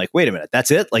lawyer? I'm like, wait a minute,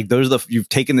 that's it? Like, you've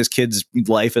taken this kid's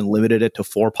life and limited it to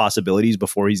 4 possibilities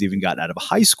before he's even gotten out of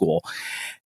high school.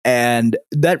 And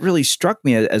that really struck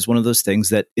me as one of those things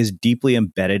that is deeply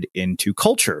embedded into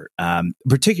culture,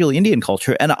 particularly Indian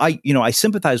culture. And I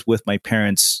sympathize with my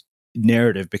parents'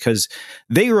 narrative, because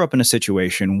they grew up in a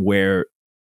situation where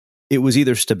it was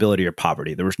either stability or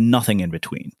poverty. There was nothing in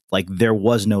between. Like, there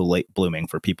was no late blooming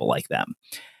for people like them.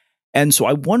 And so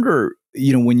I wonder,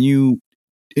 when you're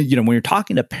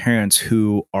talking to parents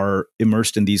who are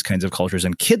immersed in these kinds of cultures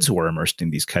and kids who are immersed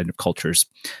in these kind of cultures,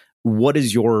 what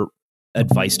is your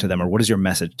advice to them, or what is your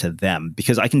message to them?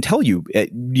 Because I can tell you, I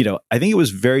think it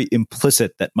was very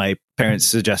implicit that my parents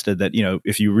suggested that,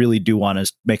 if you really do want to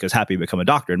make us happy, become a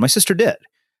doctor. And my sister did.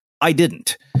 I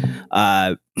didn't.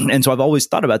 And so I've always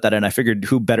thought about that. And I figured,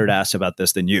 who better to ask about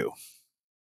this than you?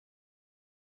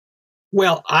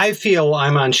 Well, I feel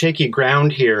I'm on shaky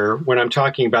ground here when I'm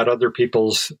talking about other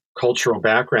people's cultural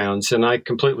backgrounds. And I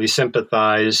completely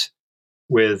sympathize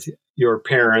with your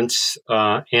parents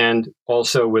and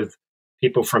also with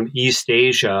people from East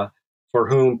Asia, for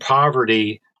whom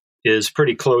poverty is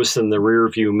pretty close in the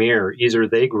rearview mirror. Either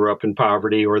they grew up in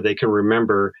poverty, or they can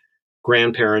remember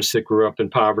grandparents that grew up in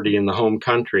poverty in the home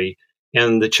country.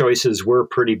 And the choices were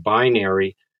pretty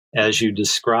binary, as you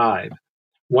describe.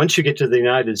 Once you get to the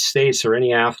United States or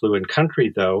any affluent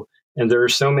country, though, and there are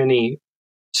so many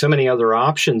other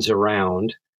options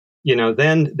around,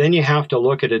 then you have to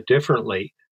look at it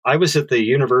differently. I was at the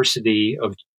University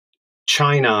of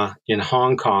China in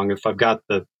Hong Kong, if I've got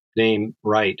the name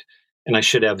right, and I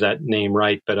should have that name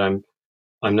right, but I'm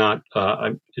not.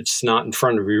 It's not in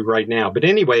front of you right now. But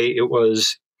anyway, it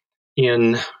was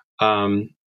in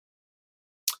Hong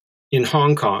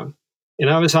Kong, and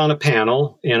I was on a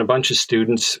panel, and a bunch of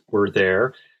students were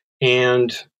there,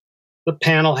 and the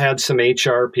panel had some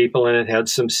HR people, and it had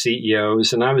some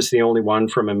CEOs, and I was the only one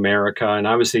from America, and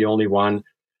I was the only one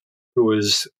who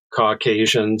was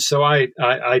Caucasian. So I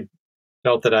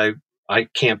felt that I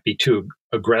can't be too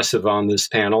aggressive on this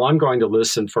panel. I'm going to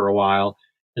listen for a while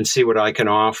and see what I can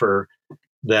offer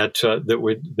that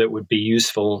would be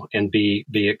useful and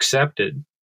be accepted.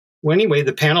 Well, anyway,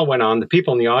 the panel went on. The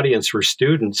people in the audience were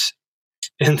students,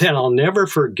 and then I'll never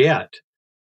forget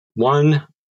one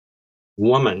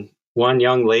woman, one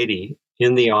young lady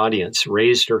in the audience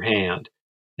raised her hand,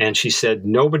 and she said,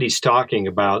 "Nobody's talking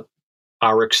about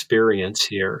our experience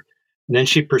here." And then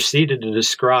she proceeded to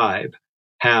describe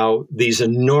how these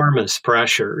enormous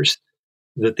pressures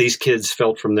that these kids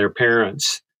felt from their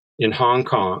parents in Hong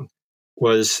Kong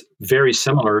was very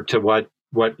similar to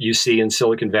what you see in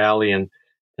Silicon Valley and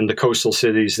the coastal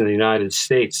cities in the United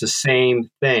States, the same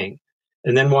thing.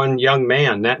 And then one young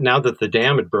man, now that the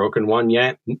dam had broken, one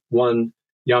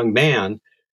young man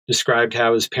described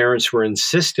how his parents were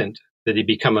insistent that he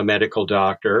become a medical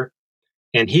doctor,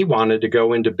 and he wanted to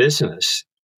go into business.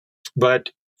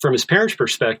 But from his parents'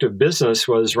 perspective, business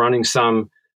was running some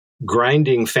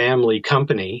grinding family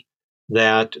company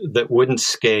that wouldn't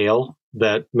scale,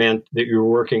 that meant that you were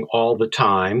working all the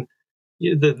time,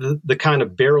 the kind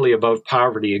of barely above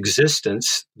poverty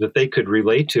existence that they could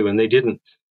relate to, and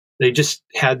they just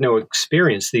had no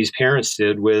experience, these parents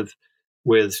did,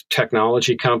 with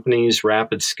technology companies,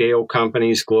 rapid scale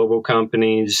companies, global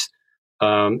companies,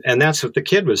 and that's what the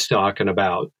kid was talking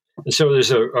about. And so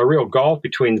there's a real gulf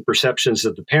between the perceptions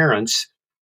of the parents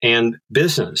and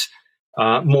business.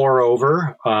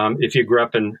 Moreover, if you grew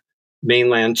up in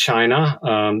mainland China,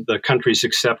 the country's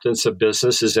acceptance of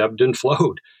business has ebbed and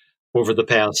flowed over the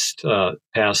past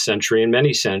century and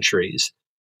many centuries.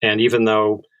 And even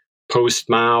though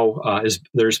post-Mao,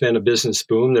 there's been a business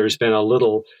boom, there's been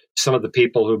some of the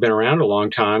people who've been around a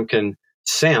long time can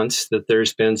sense that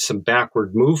there's been some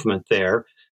backward movement there.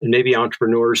 And maybe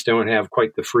entrepreneurs don't have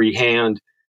quite the free hand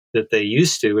that they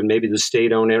used to. And maybe the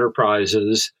state-owned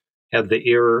enterprises have the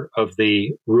ear of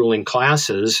the ruling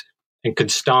classes and could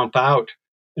stomp out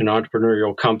an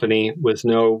entrepreneurial company with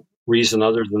no reason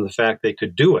other than the fact they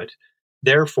could do it.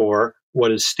 Therefore,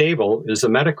 what is stable is a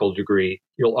medical degree.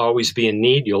 You'll always be in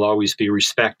need. You'll always be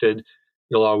respected.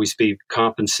 You'll always be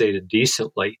compensated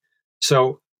decently.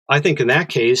 So I think in that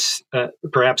case,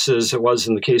 perhaps as it was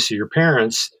in the case of your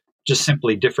parents, just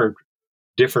simply different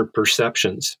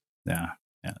perceptions. Yeah,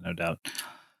 no doubt.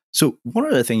 So one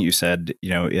other thing you said,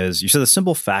 is you said the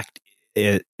simple fact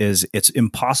is it's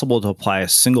impossible to apply a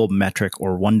single metric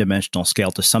or one-dimensional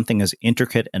scale to something as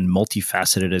intricate and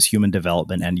multifaceted as human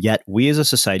development, and yet we as a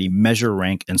society measure,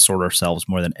 rank, and sort ourselves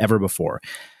more than ever before.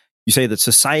 You say that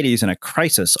society is in a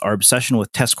crisis. Our obsession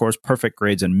with test scores, perfect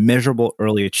grades, and measurable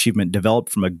early achievement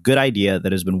developed from a good idea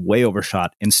that has been way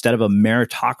overshot. Instead of a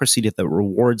meritocracy that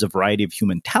rewards a variety of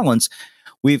human talents,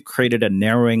 we've created a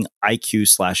narrowing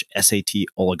IQ/SAT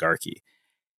oligarchy.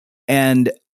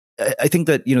 And I think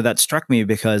that, that struck me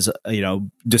because,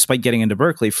 despite getting into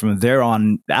Berkeley, from there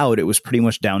on out, it was pretty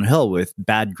much downhill with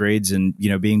bad grades and,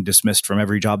 being dismissed from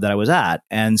every job that I was at.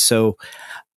 And so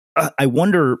I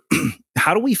wonder,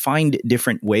 how do we find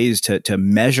different ways to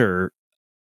measure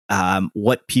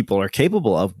what people are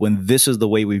capable of when this is the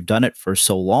way we've done it for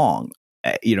so long?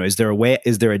 Is there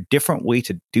a different way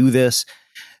to do this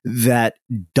that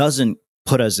doesn't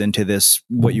put us into this,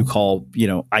 what you call,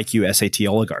 IQ SAT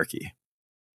oligarchy?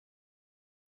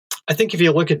 I think if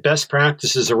you look at best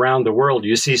practices around the world,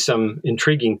 you see some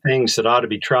intriguing things that ought to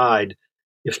be tried,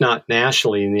 if not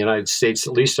nationally in the United States,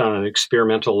 at least on an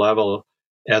experimental level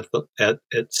at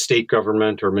state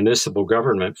government or municipal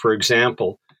government. For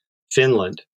example,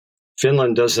 Finland.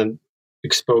 Finland doesn't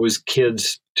expose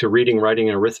kids to reading, writing,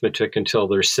 and arithmetic until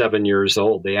they're 7 years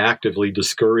old. They actively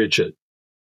discourage it,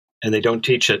 and they don't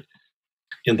teach it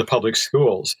in the public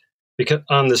schools because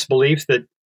on this belief that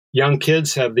young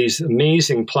kids have these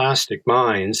amazing plastic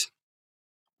minds,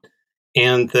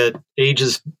 and that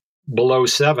ages below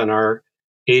 7 are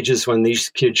ages when these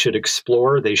kids should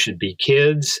explore. They should be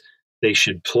kids. They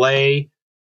should play.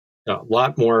 A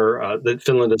lot more. That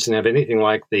Finland doesn't have anything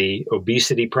like the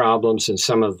obesity problems and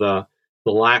some of the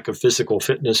lack of physical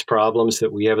fitness problems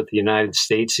that we have at the United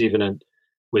States, even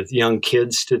with young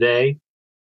kids today.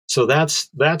 So that's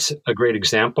a great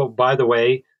example. By the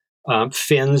way,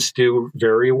 Finns do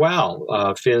very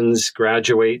well. Finns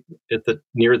graduate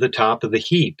near the top of the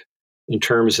heap in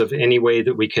terms of any way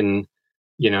that we can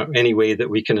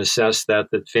assess that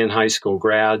Finn high school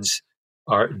grads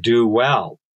do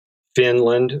well.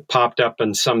 Finland popped up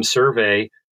in some survey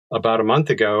about a month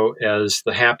ago as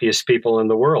the happiest people in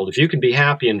the world. If you can be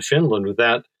happy in Finland with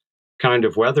that kind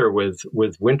of weather, with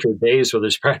winter days where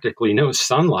there's practically no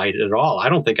sunlight at all, I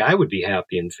don't think I would be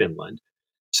happy in Finland.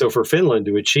 So for Finland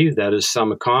to achieve that is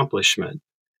some accomplishment.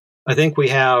 I think we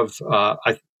have,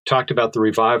 I talked about the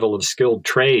revival of skilled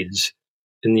trades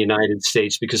in the United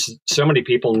States because so many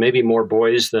people, maybe more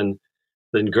boys than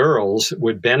girls,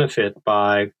 would benefit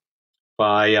by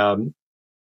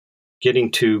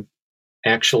getting to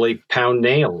actually pound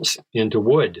nails into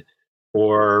wood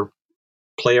or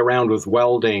play around with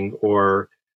welding or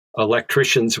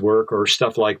electrician's work or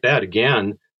stuff like that.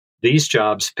 Again, these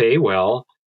jobs pay well.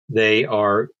 They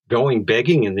are going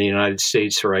begging in the United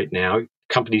States right now.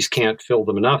 Companies can't fill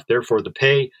them enough. Therefore, the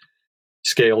pay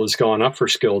scale has gone up for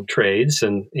skilled trades,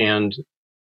 and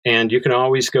you can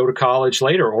always go to college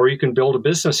later, or you can build a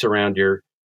business around your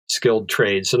skilled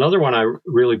trades. Another one I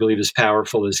really believe is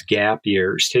powerful is gap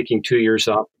years, taking 2 years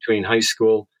off between high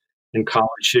school and college,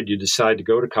 should you decide to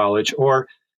go to college, or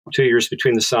 2 years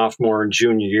between the sophomore and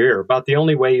junior year. About the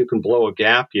only way you can blow a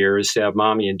gap year is to have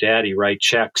mommy and daddy write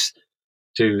checks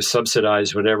to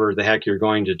subsidize whatever the heck you're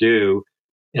going to do.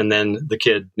 And then the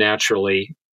kid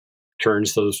naturally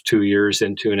turns those 2 years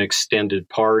into an extended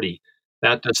party.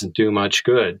 That doesn't do much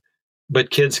good. But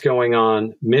kids going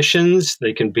on missions,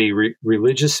 they can be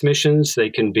religious missions, they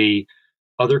can be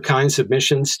other kinds of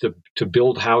missions to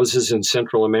build houses in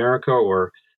Central America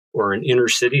or in inner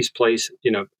cities,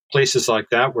 places like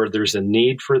that where there's a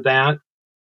need for that.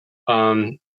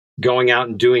 Going out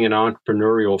and doing an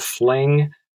entrepreneurial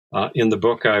fling. In the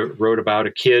book, I wrote about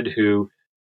a kid who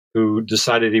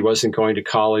decided he wasn't going to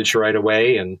college right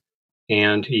away, and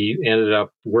he ended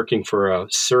up working for a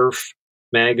surf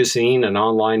magazine, an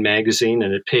online magazine,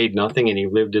 and it paid nothing, and he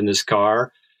lived in his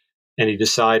car. And he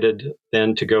decided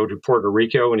then to go to Puerto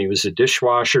Rico, and he was a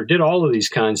dishwasher, did all of these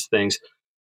kinds of things.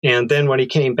 And then when he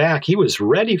came back, he was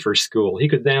ready for school. He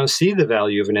could now see the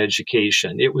value of an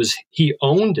education. He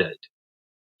owned it.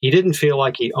 He didn't feel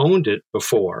like he owned it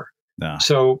before. No.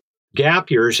 So gap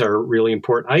years are really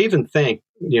important. I even think,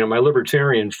 my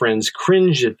libertarian friends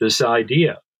cringe at this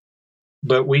idea.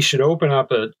 But we should open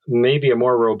up maybe a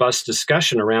more robust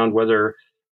discussion around whether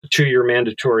a 2-year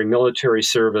mandatory military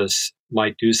service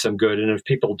might do some good. And if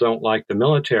people don't like the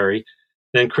military,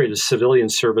 then create a civilian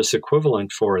service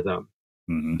equivalent for them.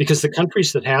 Mm-hmm. Because the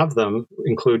countries that have them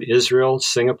include Israel,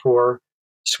 Singapore,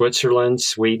 Switzerland,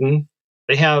 Sweden.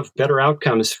 They have better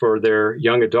outcomes for their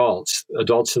young adults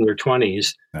in their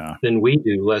 20s, than we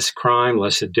do. Less crime,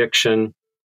 less addiction,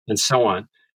 and so on.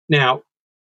 Now,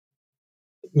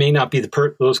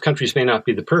 those countries may not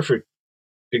be the perfect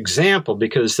example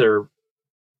because their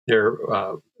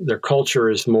culture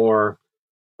is more.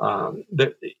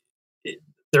 They're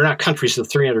not countries of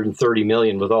 330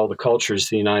 million with all the cultures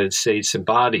the United States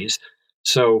embodies,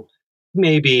 so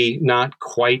maybe not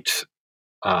quite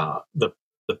the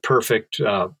perfect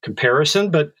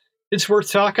comparison, but it's worth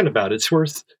talking about. It's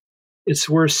worth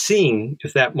seeing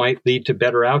if that might lead to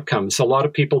better outcomes. A lot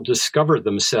of people discover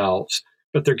themselves,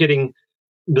 but they're getting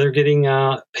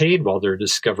paid while they're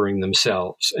discovering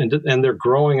themselves, and they're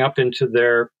growing up into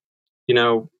their,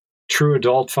 true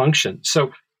adult function.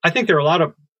 So I think there are a lot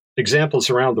of examples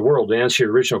around the world to answer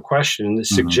your original question that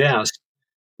suggest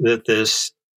that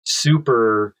this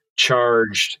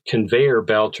supercharged conveyor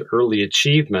belt to early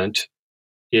achievement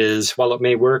is, while it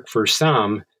may work for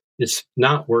some, it's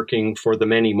not working for the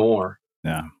many more.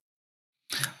 Yeah.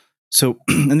 So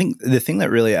I think the thing that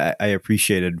really I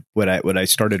appreciated when I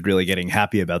started really getting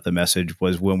happy about the message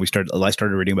was when I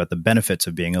started reading about the benefits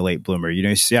of being a late bloomer.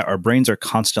 You see, our brains are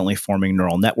constantly forming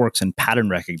neural networks and pattern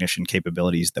recognition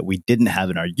capabilities that we didn't have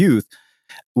in our youth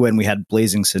when we had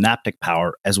blazing synaptic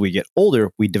power. As we get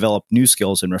older, we develop new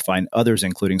skills and refine others,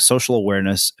 including social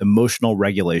awareness, emotional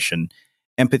regulation,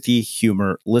 empathy,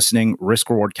 humor, listening,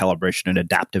 risk-reward calibration, and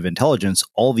adaptive intelligence.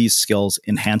 All these skills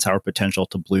enhance our potential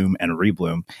to bloom and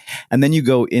rebloom. And then you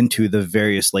go into the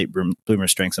various late bloomer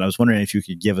strengths. And I was wondering if you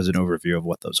could give us an overview of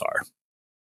what those are.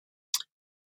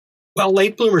 Well,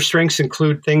 late bloomer strengths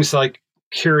include things like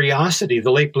curiosity.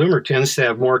 The late bloomer tends to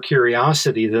have more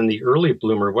curiosity than the early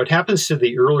bloomer. What happens to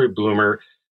the early bloomer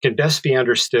can best be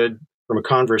understood from a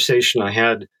conversation I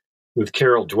had with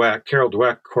Carol Dweck. Carol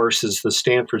Dweck, of course, is the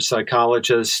Stanford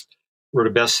psychologist, wrote a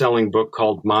best-selling book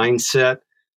called Mindset.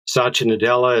 Satya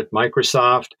Nadella at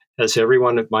Microsoft has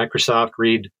everyone at Microsoft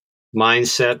read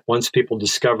Mindset. Once people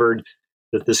discovered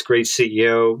that this great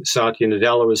CEO, Satya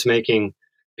Nadella, was making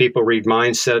people read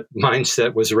Mindset,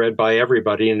 Mindset was read by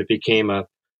everybody, and it became a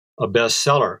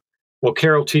bestseller. Well,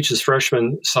 Carol teaches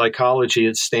freshman psychology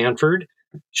at Stanford.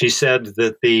 She said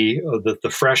that the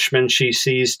freshmen she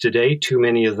sees today, too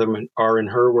many of them are, in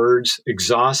her words,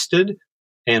 exhausted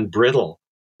and brittle.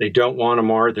 They don't want to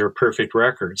mar their perfect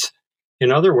records.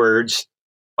 In other words,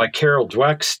 by Carol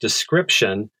Dweck's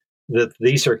description, that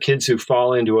these are kids who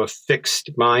fall into a fixed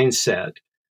mindset.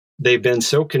 They've been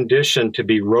so conditioned to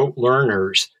be rote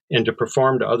learners and to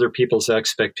perform to other people's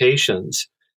expectations.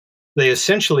 They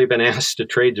essentially have been asked to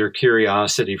trade their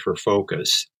curiosity for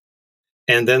focus.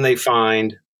 And then they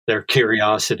find their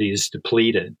curiosity is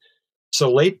depleted.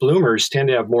 So late bloomers tend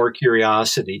to have more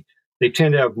curiosity. They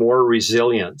tend to have more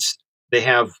resilience. They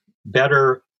have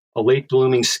better, a late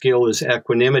blooming skill is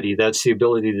equanimity. That's the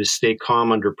ability to stay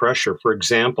calm under pressure. For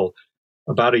example,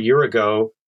 about a year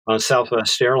ago, on a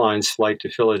Southwest Airlines flight to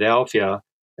Philadelphia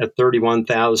at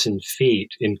 31,000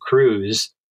 feet in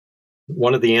cruise,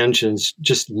 one of the engines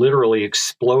just literally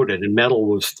exploded and metal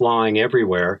was flying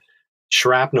everywhere.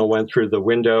 Shrapnel went through the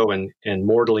window and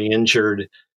mortally injured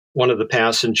one of the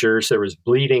passengers. There was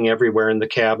bleeding everywhere in the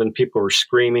cabin. People were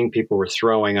screaming. People were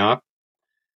throwing up.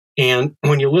 And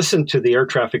when you listen to the air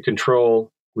traffic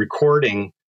control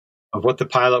recording of what the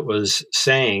pilot was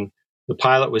saying, the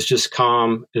pilot was just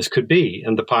calm as could be.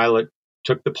 And the pilot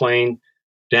took the plane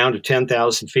down to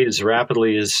 10,000 feet as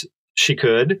rapidly as she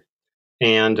could.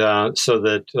 And so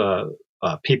that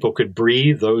people could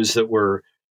breathe, those that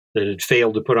had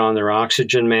failed to put on their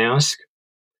oxygen mask.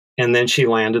 And then she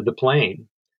landed the plane.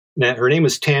 Now, her name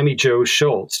was Tammy Jo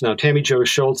Schultz. Now, Tammy Jo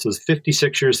Schultz was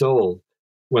 56 years old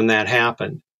when that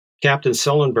happened. Captain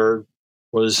Sullenberger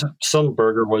was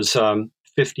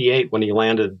 58 when he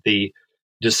landed the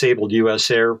disabled U.S.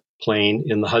 airplane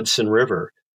in the Hudson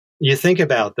River. You think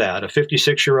about that, a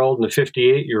 56-year-old and a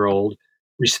 58-year-old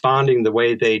responding the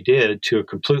way they did to a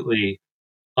completely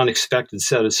unexpected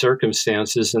set of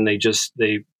circumstances, and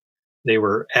they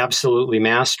were absolutely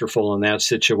masterful in that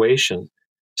situation.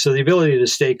 So the ability to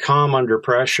stay calm under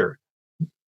pressure,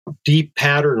 deep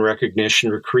pattern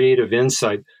recognition, or creative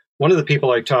insight. One of the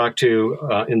people I talked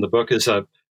to in the book is a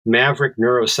maverick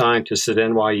neuroscientist at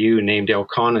NYU named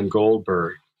Elkanan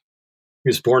Goldberg. He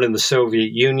was born in the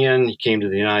Soviet Union. He came to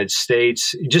the United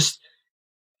States.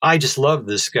 I just love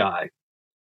this guy.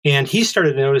 And he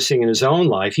started noticing in his own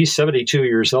life, he's 72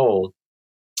 years old,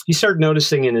 he started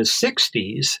noticing in his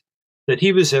 60s that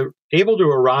he was able to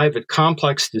arrive at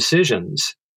complex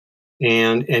decisions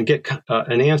and get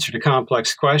an answer to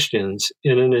complex questions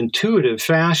in an intuitive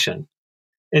fashion.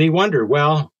 And he wondered,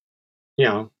 well,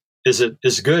 is it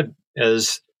as good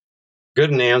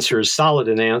an answer, as solid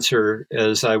an answer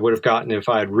as I would have gotten if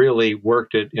I had really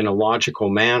worked it in a logical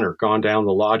manner, gone down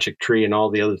the logic tree and all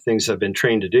the other things I've been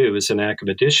trained to do as an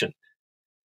academician.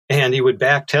 And he would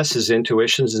back test his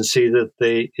intuitions and see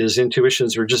that his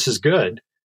intuitions were just as good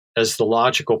as the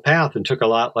logical path and took a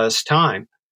lot less time.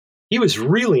 He was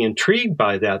really intrigued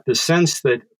by that, the sense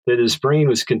that his brain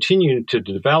was continuing to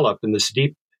develop in this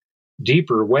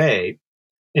deeper way.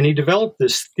 And he developed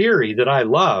this theory that I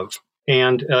love.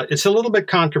 And it's a little bit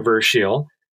controversial.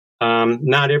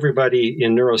 Not everybody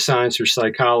in neuroscience or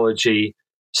psychology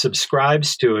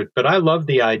subscribes to it, but I love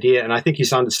the idea, and I think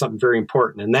he's onto something very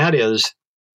important, and that is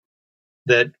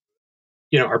that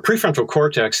our prefrontal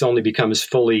cortex only becomes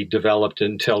fully developed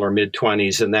until our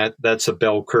mid-20s, and that's a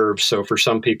bell curve. So for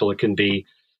some people, it can be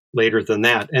later than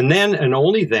that. And then, and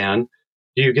only then,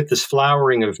 do you get this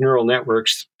flowering of neural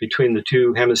networks between the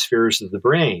two hemispheres of the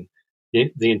brain,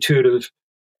 the intuitive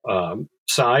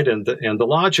side and the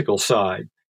logical side.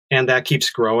 And that keeps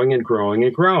growing and growing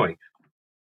and growing.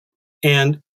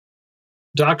 And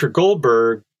Dr.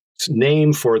 Goldberg's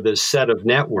name for this set of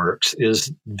networks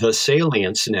is the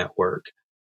salience network.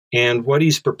 And what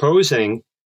he's proposing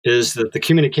is that the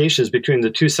communications between the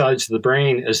two sides of the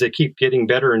brain, as they keep getting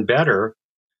better and better,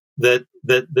 that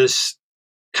this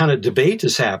kind of debate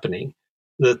is happening,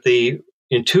 that the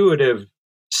intuitive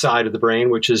side of the brain,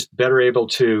 which is better able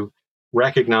to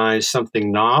recognize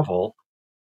something novel,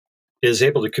 is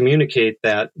able to communicate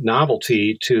that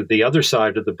novelty to the other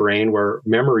side of the brain where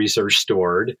memories are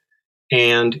stored.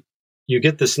 And you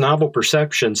get this novel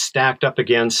perception stacked up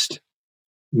against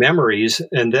memories,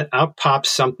 and that out pops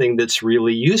something that's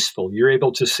really useful. You're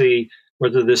able to see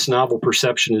whether this novel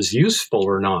perception is useful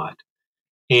or not.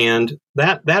 And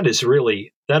that is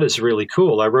really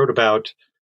cool. I wrote about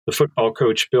the football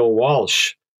coach Bill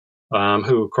Walsh,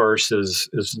 who of course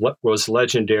was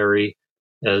legendary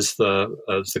as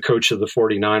the coach of the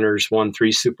 49ers, won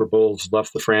 3 Super Bowls,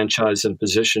 left the franchise in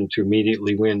position to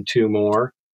immediately win 2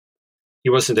 more. He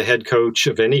wasn't a head coach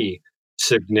of any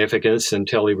significance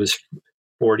until he was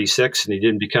 46, and he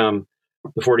didn't become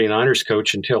the 49ers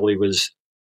coach until he was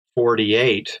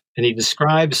 48. And he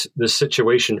describes this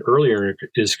situation earlier in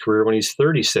his career when he's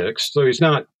 36. So he's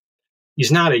not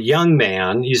a young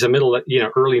man. He's a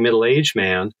early middle-aged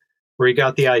man, where he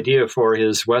got the idea for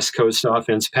his West Coast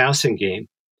offense passing game.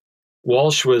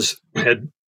 Walsh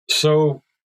had so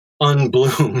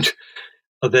unbloomed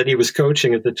that he was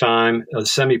coaching at the time a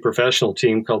semi-professional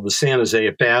team called the San Jose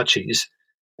Apaches,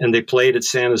 and they played at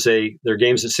their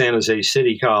games at San Jose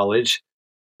City College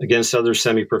against other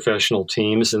semi-professional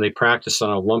teams, and they practiced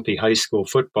on a lumpy high school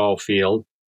football field.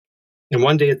 And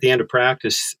one day at the end of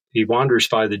practice, he wanders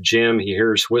by the gym, he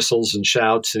hears whistles and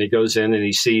shouts, and he goes in and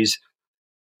he sees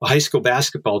a high school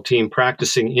basketball team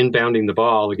practicing inbounding the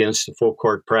ball against a full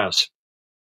court press,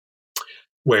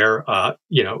 where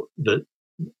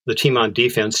the team on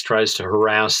defense tries to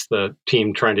harass the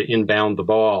team trying to inbound the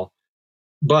ball.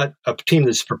 But a team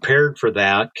that's prepared for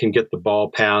that can get the ball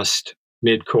past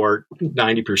midcourt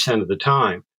 90% of the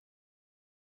time.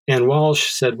 And Walsh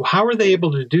said, well, how are they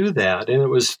able to do that? And it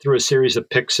was through a series of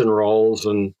picks and rolls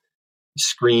and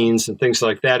screens and things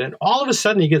like that. And all of a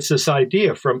sudden he gets this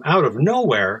idea from out of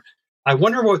nowhere. I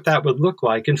wonder what that would look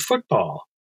like in football,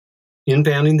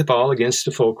 inbounding the ball against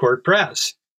a full court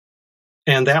press.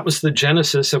 And that was the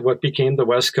genesis of what became the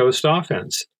West Coast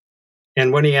offense.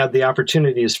 And when he had the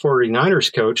opportunity as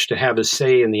 49ers coach to have a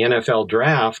say in the NFL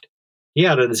draft, he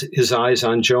had his eyes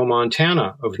on Joe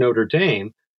Montana of Notre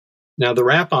Dame. Now, the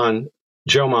rap on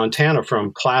Joe Montana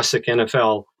from classic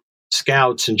NFL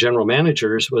scouts and general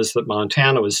managers was that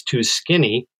Montana was too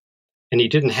skinny and he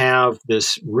didn't have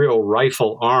this real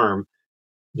rifle arm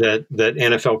that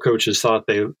NFL coaches thought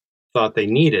they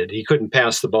needed. He couldn't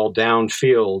pass the ball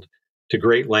downfield to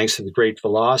great lengths and great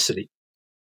velocity.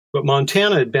 But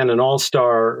Montana had been an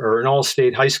all-star or an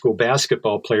all-state high school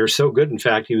basketball player, so good, in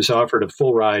fact, he was offered a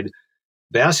full-ride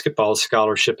basketball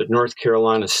scholarship at North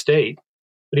Carolina State,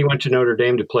 but he went to Notre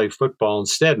Dame to play football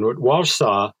instead. And what Walsh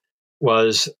saw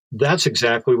was, that's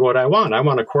exactly what I want. I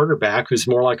want a quarterback who's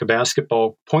more like a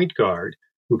basketball point guard,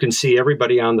 who can see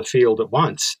everybody on the field at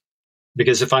once.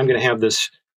 Because if I'm going to have this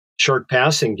short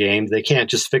passing game, they can't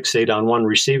just fixate on one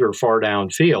receiver far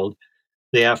downfield.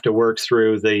 They have to work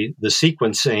through the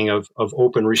sequencing of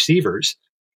open receivers.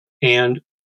 And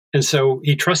so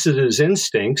he trusted his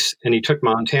instincts, and he took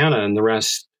Montana, and the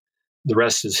rest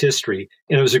is history.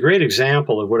 And it was a great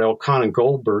example of what Elkanah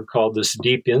Goldberg called this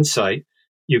deep insight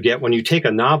you get when you take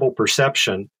a novel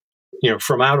perception,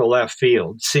 from out of left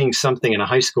field, seeing something in a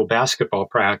high school basketball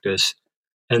practice,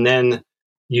 and then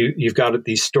you've got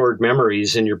these stored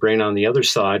memories in your brain on the other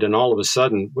side, and all of a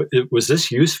sudden, was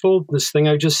this useful, this thing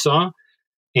I just saw?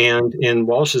 And in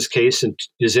Walsh's case,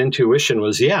 his intuition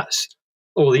was yes.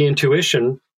 Well, the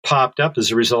intuition popped up as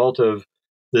a result of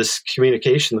this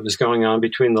communication that was going on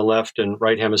between the left and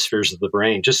right hemispheres of the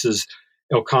brain, just as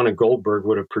Elkanah Goldberg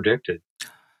would have predicted.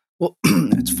 Well,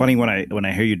 it's funny when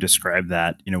I hear you describe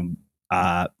that,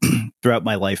 throughout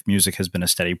my life, music has been a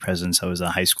steady presence. I was in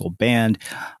a high school band,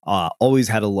 always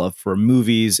had a love for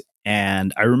movies.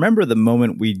 And I remember the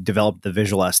moment we developed the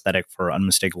visual aesthetic for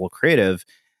Unmistakable Creative,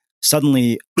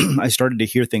 suddenly I started to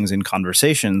hear things in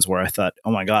conversations where I thought,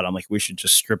 oh my God, we should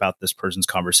just strip out this person's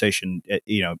conversation,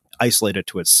 isolate it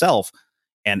to itself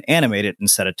and animate it and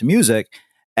set it to music.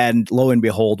 And lo and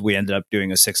behold, we ended up doing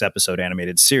a 6-episode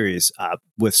animated series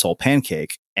with Soul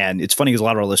Pancake. And it's funny because a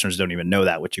lot of our listeners don't even know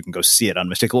that, which you can go see it on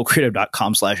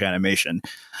unmistakablecreative.com/animation.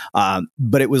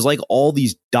 But it was like all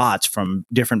these dots from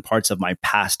different parts of my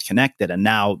past connected. And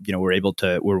now,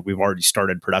 we've already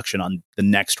started production on the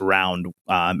next round.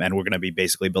 And we're going to be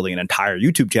basically building an entire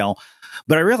YouTube channel.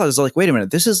 But I realized, wait a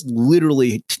minute, this is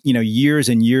literally, years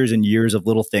and years and years of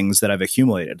little things that I've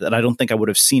accumulated that I don't think I would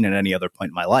have seen at any other point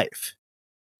in my life.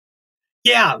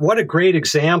 Yeah, what a great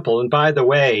example. And by the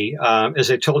way,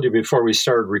 as I told you before we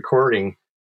started recording,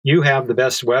 you have the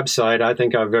best website I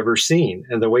think I've ever seen.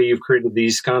 And the way you've created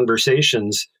these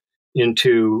conversations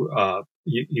into,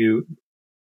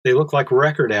 they look like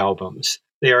record albums.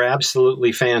 They are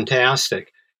absolutely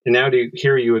fantastic. And now to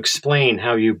hear you explain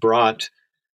how you brought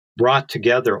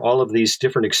together all of these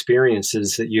different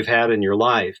experiences that you've had in your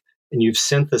life, and you've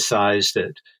synthesized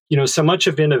it. So much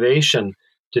of innovation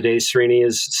today, Srini,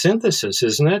 is synthesis,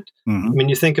 isn't it? Mm-hmm. I mean,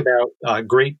 you think about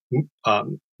great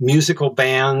musical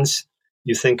bands,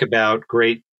 you think about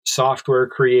great software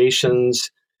creations.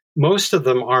 Most of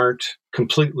them aren't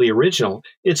completely original.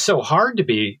 It's so hard to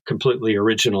be completely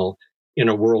original in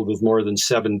a world with more than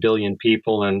 7 billion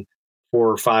people and 4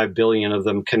 or 5 billion of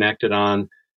them connected on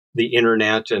the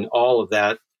internet and all of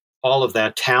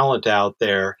that talent out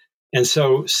there. And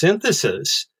so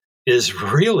synthesis is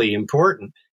really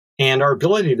important. And our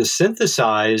ability to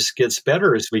synthesize gets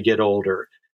better as we get older.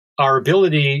 Our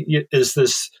ability is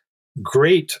this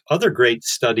other great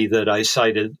study that I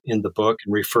cited in the book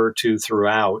and refer to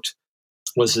throughout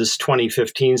was this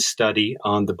 2015 study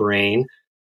on the brain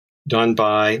done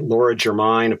by Laura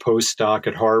Germain, a postdoc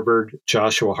at Harvard,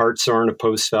 Joshua Hartshorn, a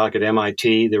postdoc at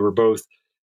MIT. They were both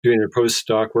doing their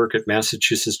postdoc work at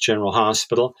Massachusetts General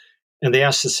Hospital. And they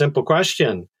asked a simple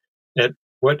question: at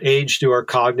what age do our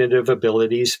cognitive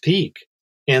abilities peak?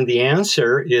 And the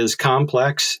answer is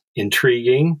complex,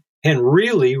 intriguing, and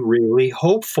really, really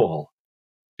hopeful.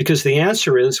 Because the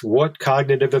answer is, what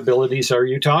cognitive abilities are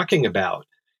you talking about?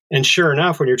 And sure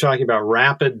enough, when you're talking about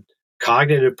rapid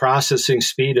cognitive processing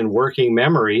speed and working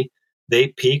memory, they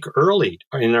peak early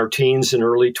in our teens and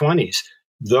early 20s.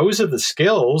 Those are the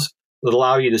skills that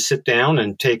allow you to sit down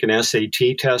and take an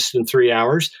SAT test in 3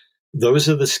 hours. Those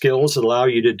are the skills that allow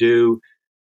you to do,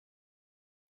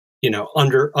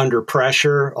 under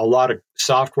pressure, a lot of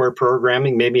software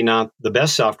programming, maybe not the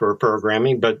best software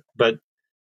programming, but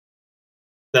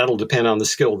that'll depend on the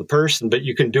skill of the person. But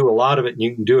you can do a lot of it, and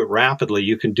you can do it rapidly.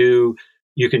 You can do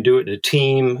it in a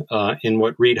team in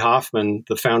what Reid Hoffman,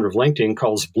 the founder of LinkedIn,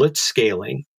 calls blitz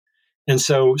scaling. And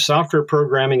so software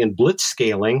programming and blitz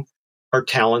scaling are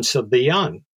talents of the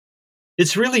young.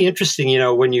 It's really interesting,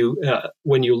 when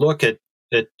you look at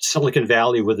Silicon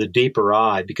Valley with a deeper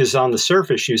eye, because on the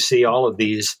surface you see all of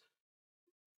these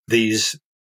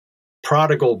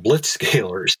prodigal blitz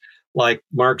scalers like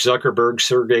Mark Zuckerberg,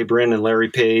 Sergey Brin, and Larry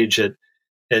Page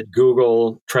at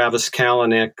Google, Travis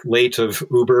Kalanick, late of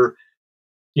Uber.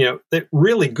 They're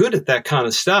really good at that kind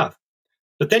of stuff.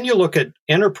 But then you look at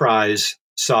enterprise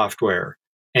software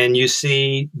and you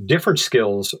see different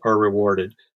skills are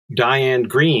rewarded. Diane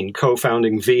Green,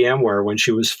 co-founding VMware when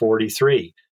she was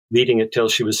 43, leading it till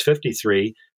she was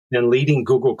 53, then leading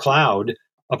Google Cloud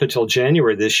up until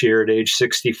January this year at age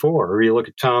 64. Or you look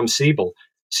at Tom Siebel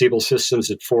Systems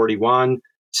at 41,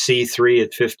 C3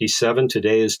 at 57.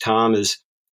 Today, as Tom is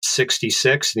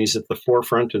 66, and he's at the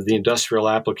forefront of the industrial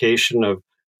application of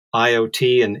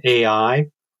IoT and AI.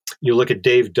 You look at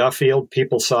Dave Duffield,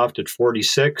 PeopleSoft at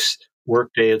 46,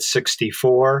 Workday at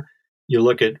 64. You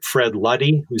look at Fred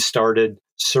Luddy, who started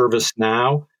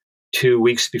ServiceNow 2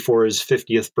 weeks before his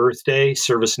 50th birthday.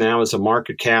 ServiceNow is a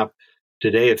market cap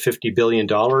today at $50 billion,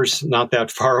 not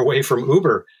that far away from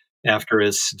Uber after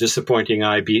its disappointing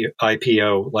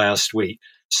IPO last week.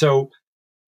 So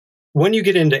when you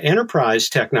get into enterprise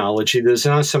technology, there's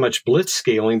not so much blitz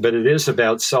scaling, but it is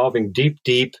about solving deep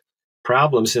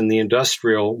problems in the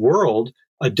industrial world.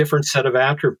 A different set of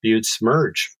attributes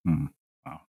merge.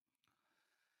 Wow.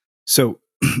 So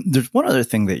there's one other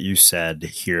thing that you said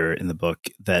here in the book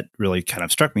that really kind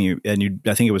of struck me, and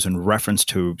I think it was in reference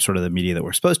to sort of the media that we're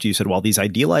exposed to. You said, while these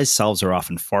idealized selves are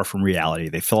often far from reality,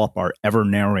 they fill up our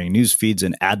ever-narrowing news feeds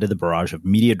and add to the barrage of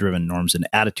media-driven norms and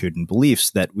attitude and beliefs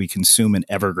that we consume in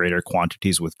ever greater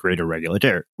quantities with greater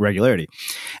regularity.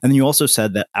 And then you also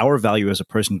said that our value as a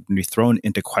person can be thrown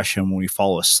into question when we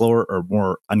follow a slower or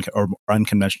more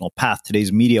unconventional path.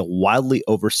 Today's media wildly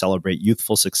over-celebrate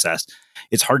youthful success.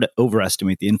 It's hard to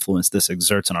overestimate the influence this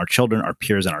exerts on our children, our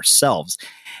peers, and ourselves.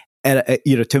 And,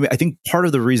 to me, I think part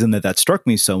of the reason that struck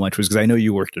me so much was because I know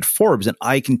you worked at Forbes, and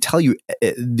I can tell you,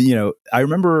 I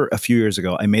remember a few years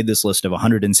ago, I made this list of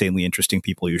 100 insanely interesting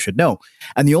people you should know.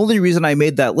 And the only reason I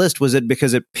made that list was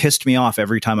because it pissed me off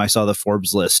every time I saw the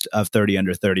Forbes list of 30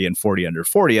 under 30 and 40 under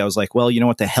 40. I was like, well, you know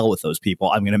what, the hell with those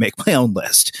people. I'm going to make my own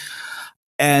list.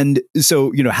 And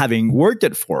so, having worked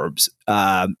at Forbes,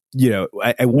 I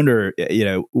wonder,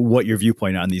 what your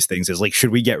viewpoint on these things is. Like, should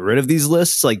we get rid of these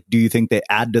lists? Like, do you think they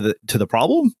add to the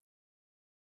problem?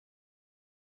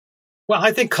 Well,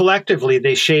 I think collectively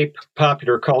they shape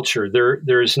popular culture.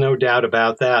 There's no doubt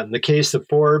about that. In the case of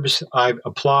Forbes, I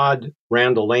applaud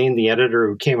Randall Lane, the editor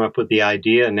who came up with the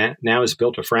idea and now has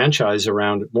built a franchise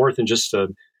around it, more than just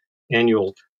an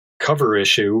annual cover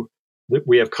issue.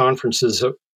 We have conferences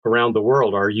around the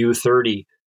world, our U30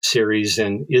 series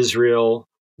in Israel,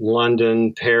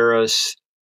 London, Paris.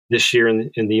 This year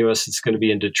in the US, it's going to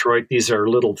be in Detroit. These are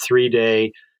little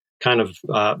 3-day kind of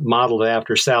modeled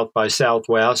after South by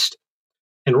Southwest.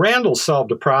 And Randall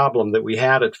solved a problem that we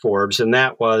had at Forbes, and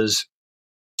that was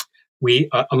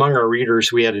among our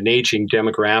readers, we had an aging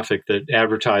demographic that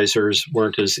advertisers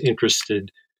weren't as interested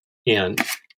in.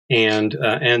 And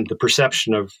the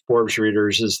perception of Forbes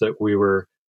readers is that we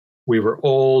were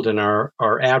old, and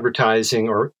our advertising,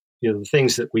 or the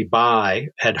things that we buy,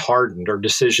 had hardened. Our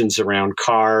decisions around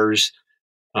cars,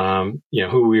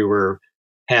 who we were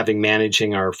having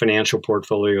managing our financial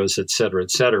portfolios, et cetera,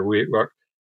 et cetera.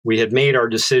 We had made our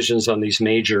decisions on these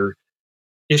major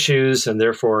issues, and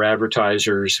therefore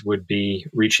advertisers would be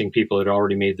reaching people that had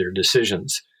already made their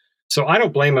decisions. So I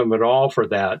don't blame them at all for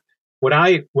that. What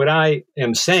I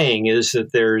am saying is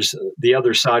that there's the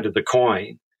other side of the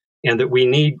coin, and that we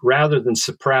need, rather than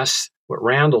suppress what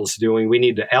Randall's doing, we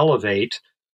need to elevate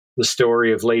the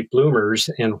story of late bloomers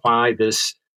and why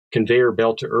this conveyor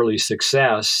belt to early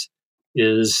success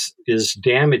is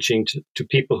damaging to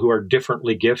people who are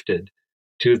differently gifted,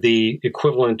 to the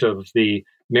equivalent of the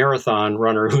marathon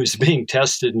runner who's being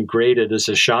tested and graded as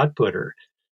a shot putter.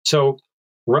 So,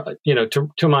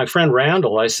 to my friend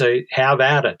Randall, I say, have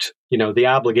at it. The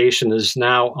obligation is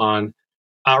now on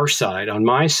our side, on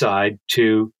my side,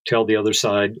 to tell the other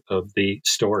side of the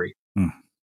story.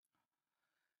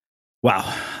 Wow.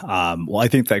 Well, I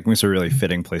think that was a really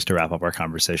fitting place to wrap up our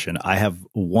conversation. I have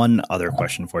one other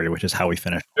question for you, which is how we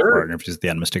finish our interviews, the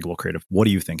unmistakable creative. What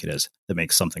do you think it is that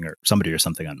makes something or somebody or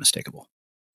something unmistakable?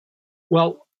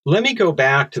 Well, let me go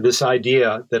back to this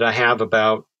idea that I have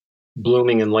about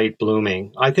blooming and late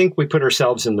blooming. I think we put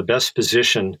ourselves in the best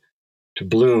position to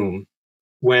bloom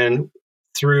when,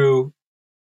 through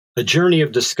a journey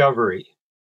of discovery,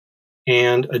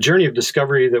 and a journey of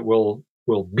discovery that will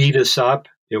beat us up,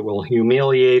 it will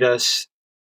humiliate us,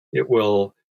 it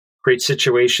will create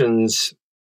situations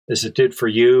as it did for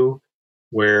you,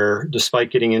 where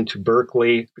despite getting into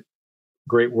Berkeley,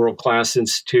 great world-class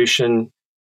institution,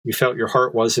 you felt your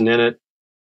heart wasn't in it.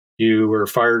 You were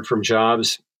fired from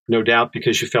jobs, no doubt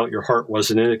because you felt your heart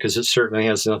wasn't in it, because it certainly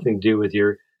has nothing to do with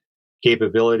your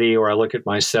capability. Or I look at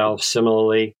myself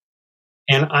similarly.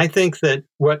 And I think that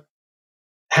what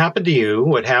happened to you,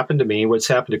 what happened to me, what's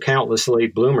happened to countless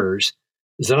late bloomers,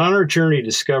 is that on our journey to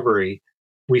discovery,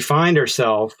 we find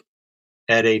ourselves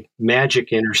at a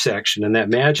magic intersection. And that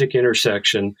magic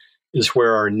intersection is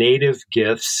where our native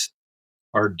gifts,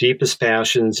 our deepest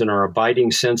passions, and our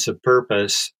abiding sense of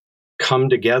purpose come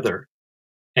together.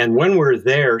 And when we're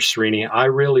there, Srini, I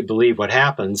really believe what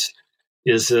happens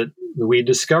is that we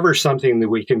discover something that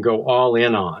we can go all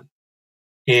in on.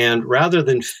 And rather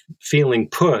than feeling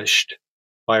pushed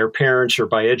by our parents or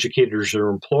by educators or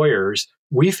employers,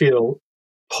 we feel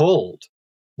pulled.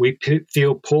 We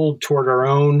feel pulled toward our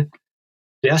own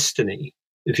destiny.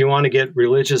 If you want to get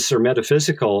religious or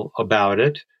metaphysical about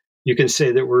it, you can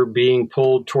say that we're being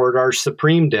pulled toward our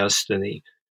supreme destiny,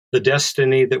 the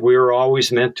destiny that we were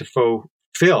always meant to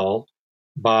fulfill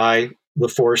by the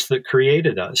force that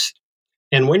created us.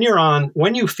 And when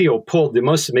you feel pulled, the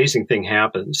most amazing thing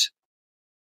happens.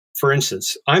 For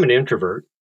instance, I'm an introvert.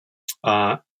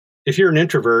 If you're an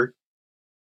introvert,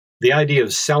 the idea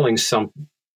of selling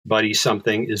somebody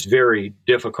something is very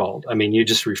difficult. I mean, you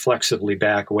just reflexively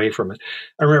back away from it.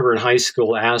 I remember in high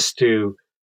school asked to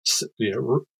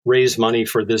raise money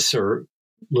for this or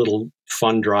little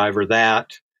fund drive or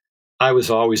that. I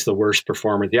was always the worst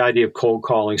performer. The idea of cold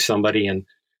calling somebody and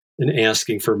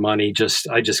asking for money,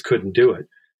 I just couldn't do it.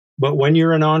 But when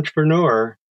you're an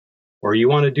entrepreneur or you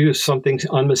want to do something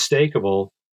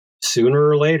unmistakable, sooner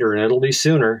or later, and it'll be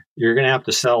sooner, you're going to have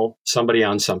to sell somebody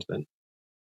on something.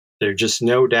 There's just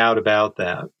no doubt about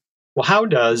that. Well, how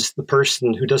does the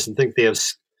person who doesn't think they have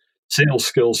sales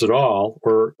skills at all,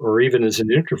 or even as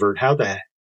an introvert, how the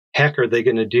heck are they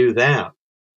going to do that?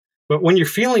 But when you're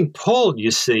feeling pulled,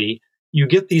 you see, you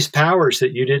get these powers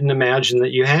that you didn't imagine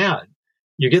that you had.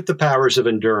 You get the powers of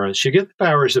endurance. You get the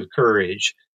powers of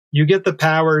courage. You get the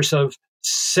powers of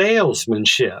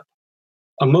salesmanship.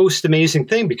 A most amazing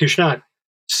thing, because you're not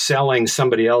selling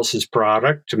somebody else's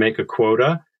product to make a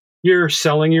quota. You're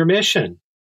selling your mission.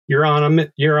 You're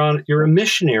a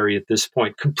missionary at this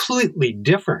point, completely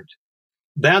different.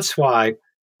 That's why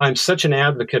I'm such an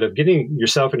advocate of getting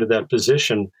yourself into that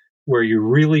position where you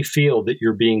really feel that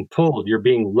you're being pulled, you're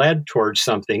being led towards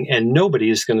something, and nobody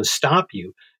is going to stop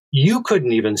you. You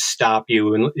couldn't even stop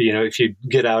you, and if you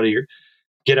get out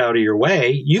of your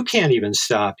way, you can't even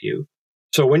stop you.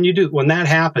 So when that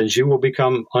happens, you will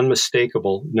become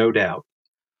unmistakable, no doubt.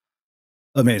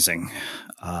 Amazing.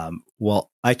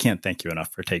 Well, I can't thank you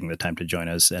enough for taking the time to join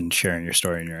us and sharing your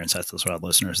story and your insights with our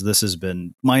listeners. This has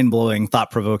been mind-blowing,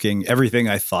 thought-provoking, everything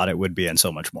I thought it would be, and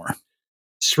so much more.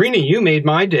 Srini, you made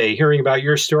my day hearing about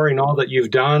your story and all that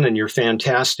you've done and your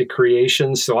fantastic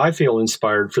creations. So I feel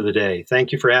inspired for the day.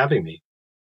 Thank you for having me.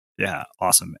 Yeah,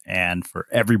 awesome. And for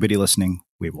everybody listening,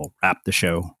 we will wrap the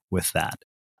show with that.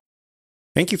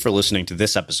 Thank you for listening to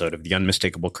this episode of the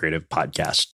Unmistakable Creative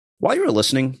Podcast. While you were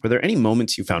listening, were there any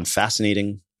moments you found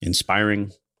fascinating,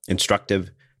 inspiring,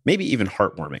 instructive, maybe even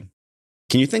heartwarming?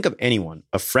 Can you think of anyone,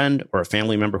 a friend or a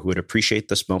family member who would appreciate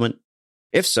this moment?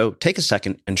 If so, take a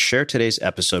second and share today's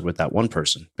episode with that one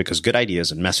person, because good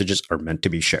ideas and messages are meant to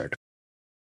be shared.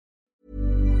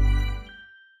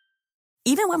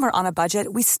 Even when we're on a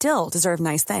budget, we still deserve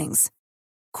nice things.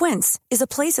 Quince is a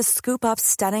place to scoop up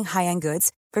stunning high-end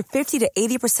goods for 50 to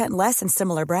 80% less than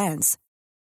similar brands.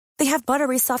 They have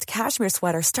buttery soft cashmere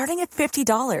sweaters starting at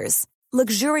 $50,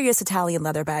 luxurious Italian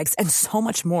leather bags, and so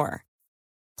much more.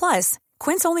 Plus,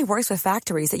 Quince only works with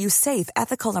factories that use safe,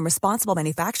 ethical, and responsible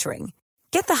manufacturing.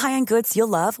 Get the high-end goods you'll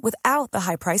love without the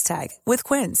high price tag with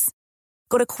Quince.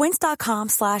 Go to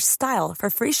quince.com/style for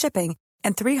free shipping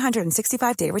and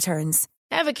 365-day returns.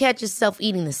 Ever catch yourself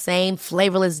eating the same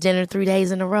flavorless dinner 3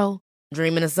 days in a row?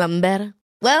 Dreaming of something better?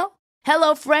 Well,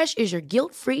 HelloFresh is your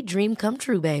guilt-free dream come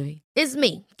true, baby. It's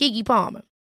me, Keke Palmer.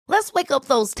 Let's wake up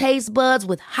those taste buds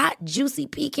with hot, juicy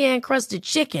pecan-crusted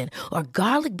chicken or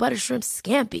garlic butter shrimp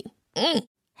scampi.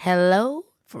 Hello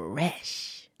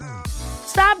Fresh.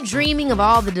 Stop dreaming of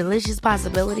all the delicious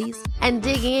possibilities and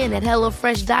dig in at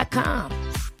HelloFresh.com.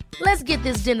 Let's get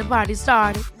this dinner party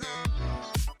started.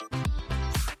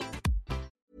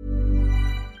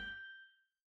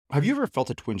 Have you ever felt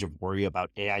a twinge of worry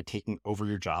about AI taking over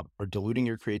your job or diluting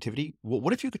your creativity? Well,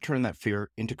 what if you could turn that fear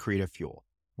into creative fuel?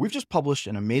 We've just published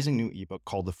an amazing new ebook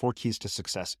called The 4 Keys to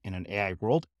Success in an AI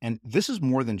World, and this is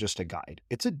more than just a guide.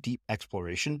 It's a deep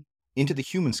exploration into the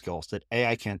human skills that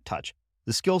AI can't touch,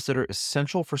 the skills that are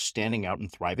essential for standing out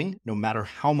and thriving, no matter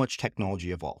how much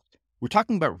technology evolves. We're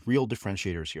talking about real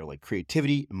differentiators here, like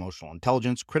creativity, emotional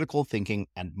intelligence, critical thinking,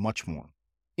 and much more.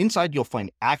 Inside, you'll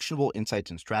find actionable insights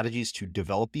and strategies to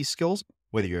develop these skills,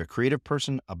 whether you're a creative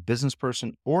person, a business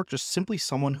person, or just simply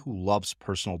someone who loves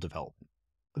personal development.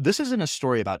 This isn't a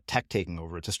story about tech taking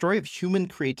over. It's a story of human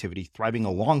creativity thriving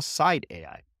alongside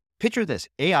AI. Picture this,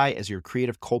 AI as your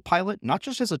creative co-pilot, not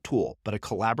just as a tool, but a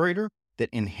collaborator that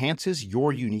enhances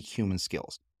your unique human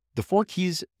skills. The 4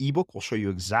 Keys ebook will show you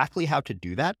exactly how to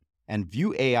do that and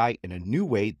view AI in a new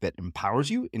way that empowers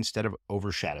you instead of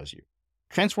overshadows you.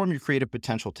 Transform your creative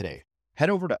potential today. Head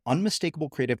over to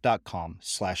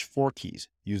unmistakablecreative.com/4keys.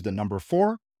 Use the number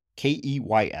 4,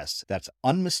 KEYS. That's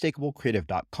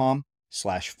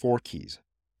unmistakablecreative.com/4keys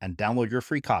and download your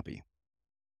free copy.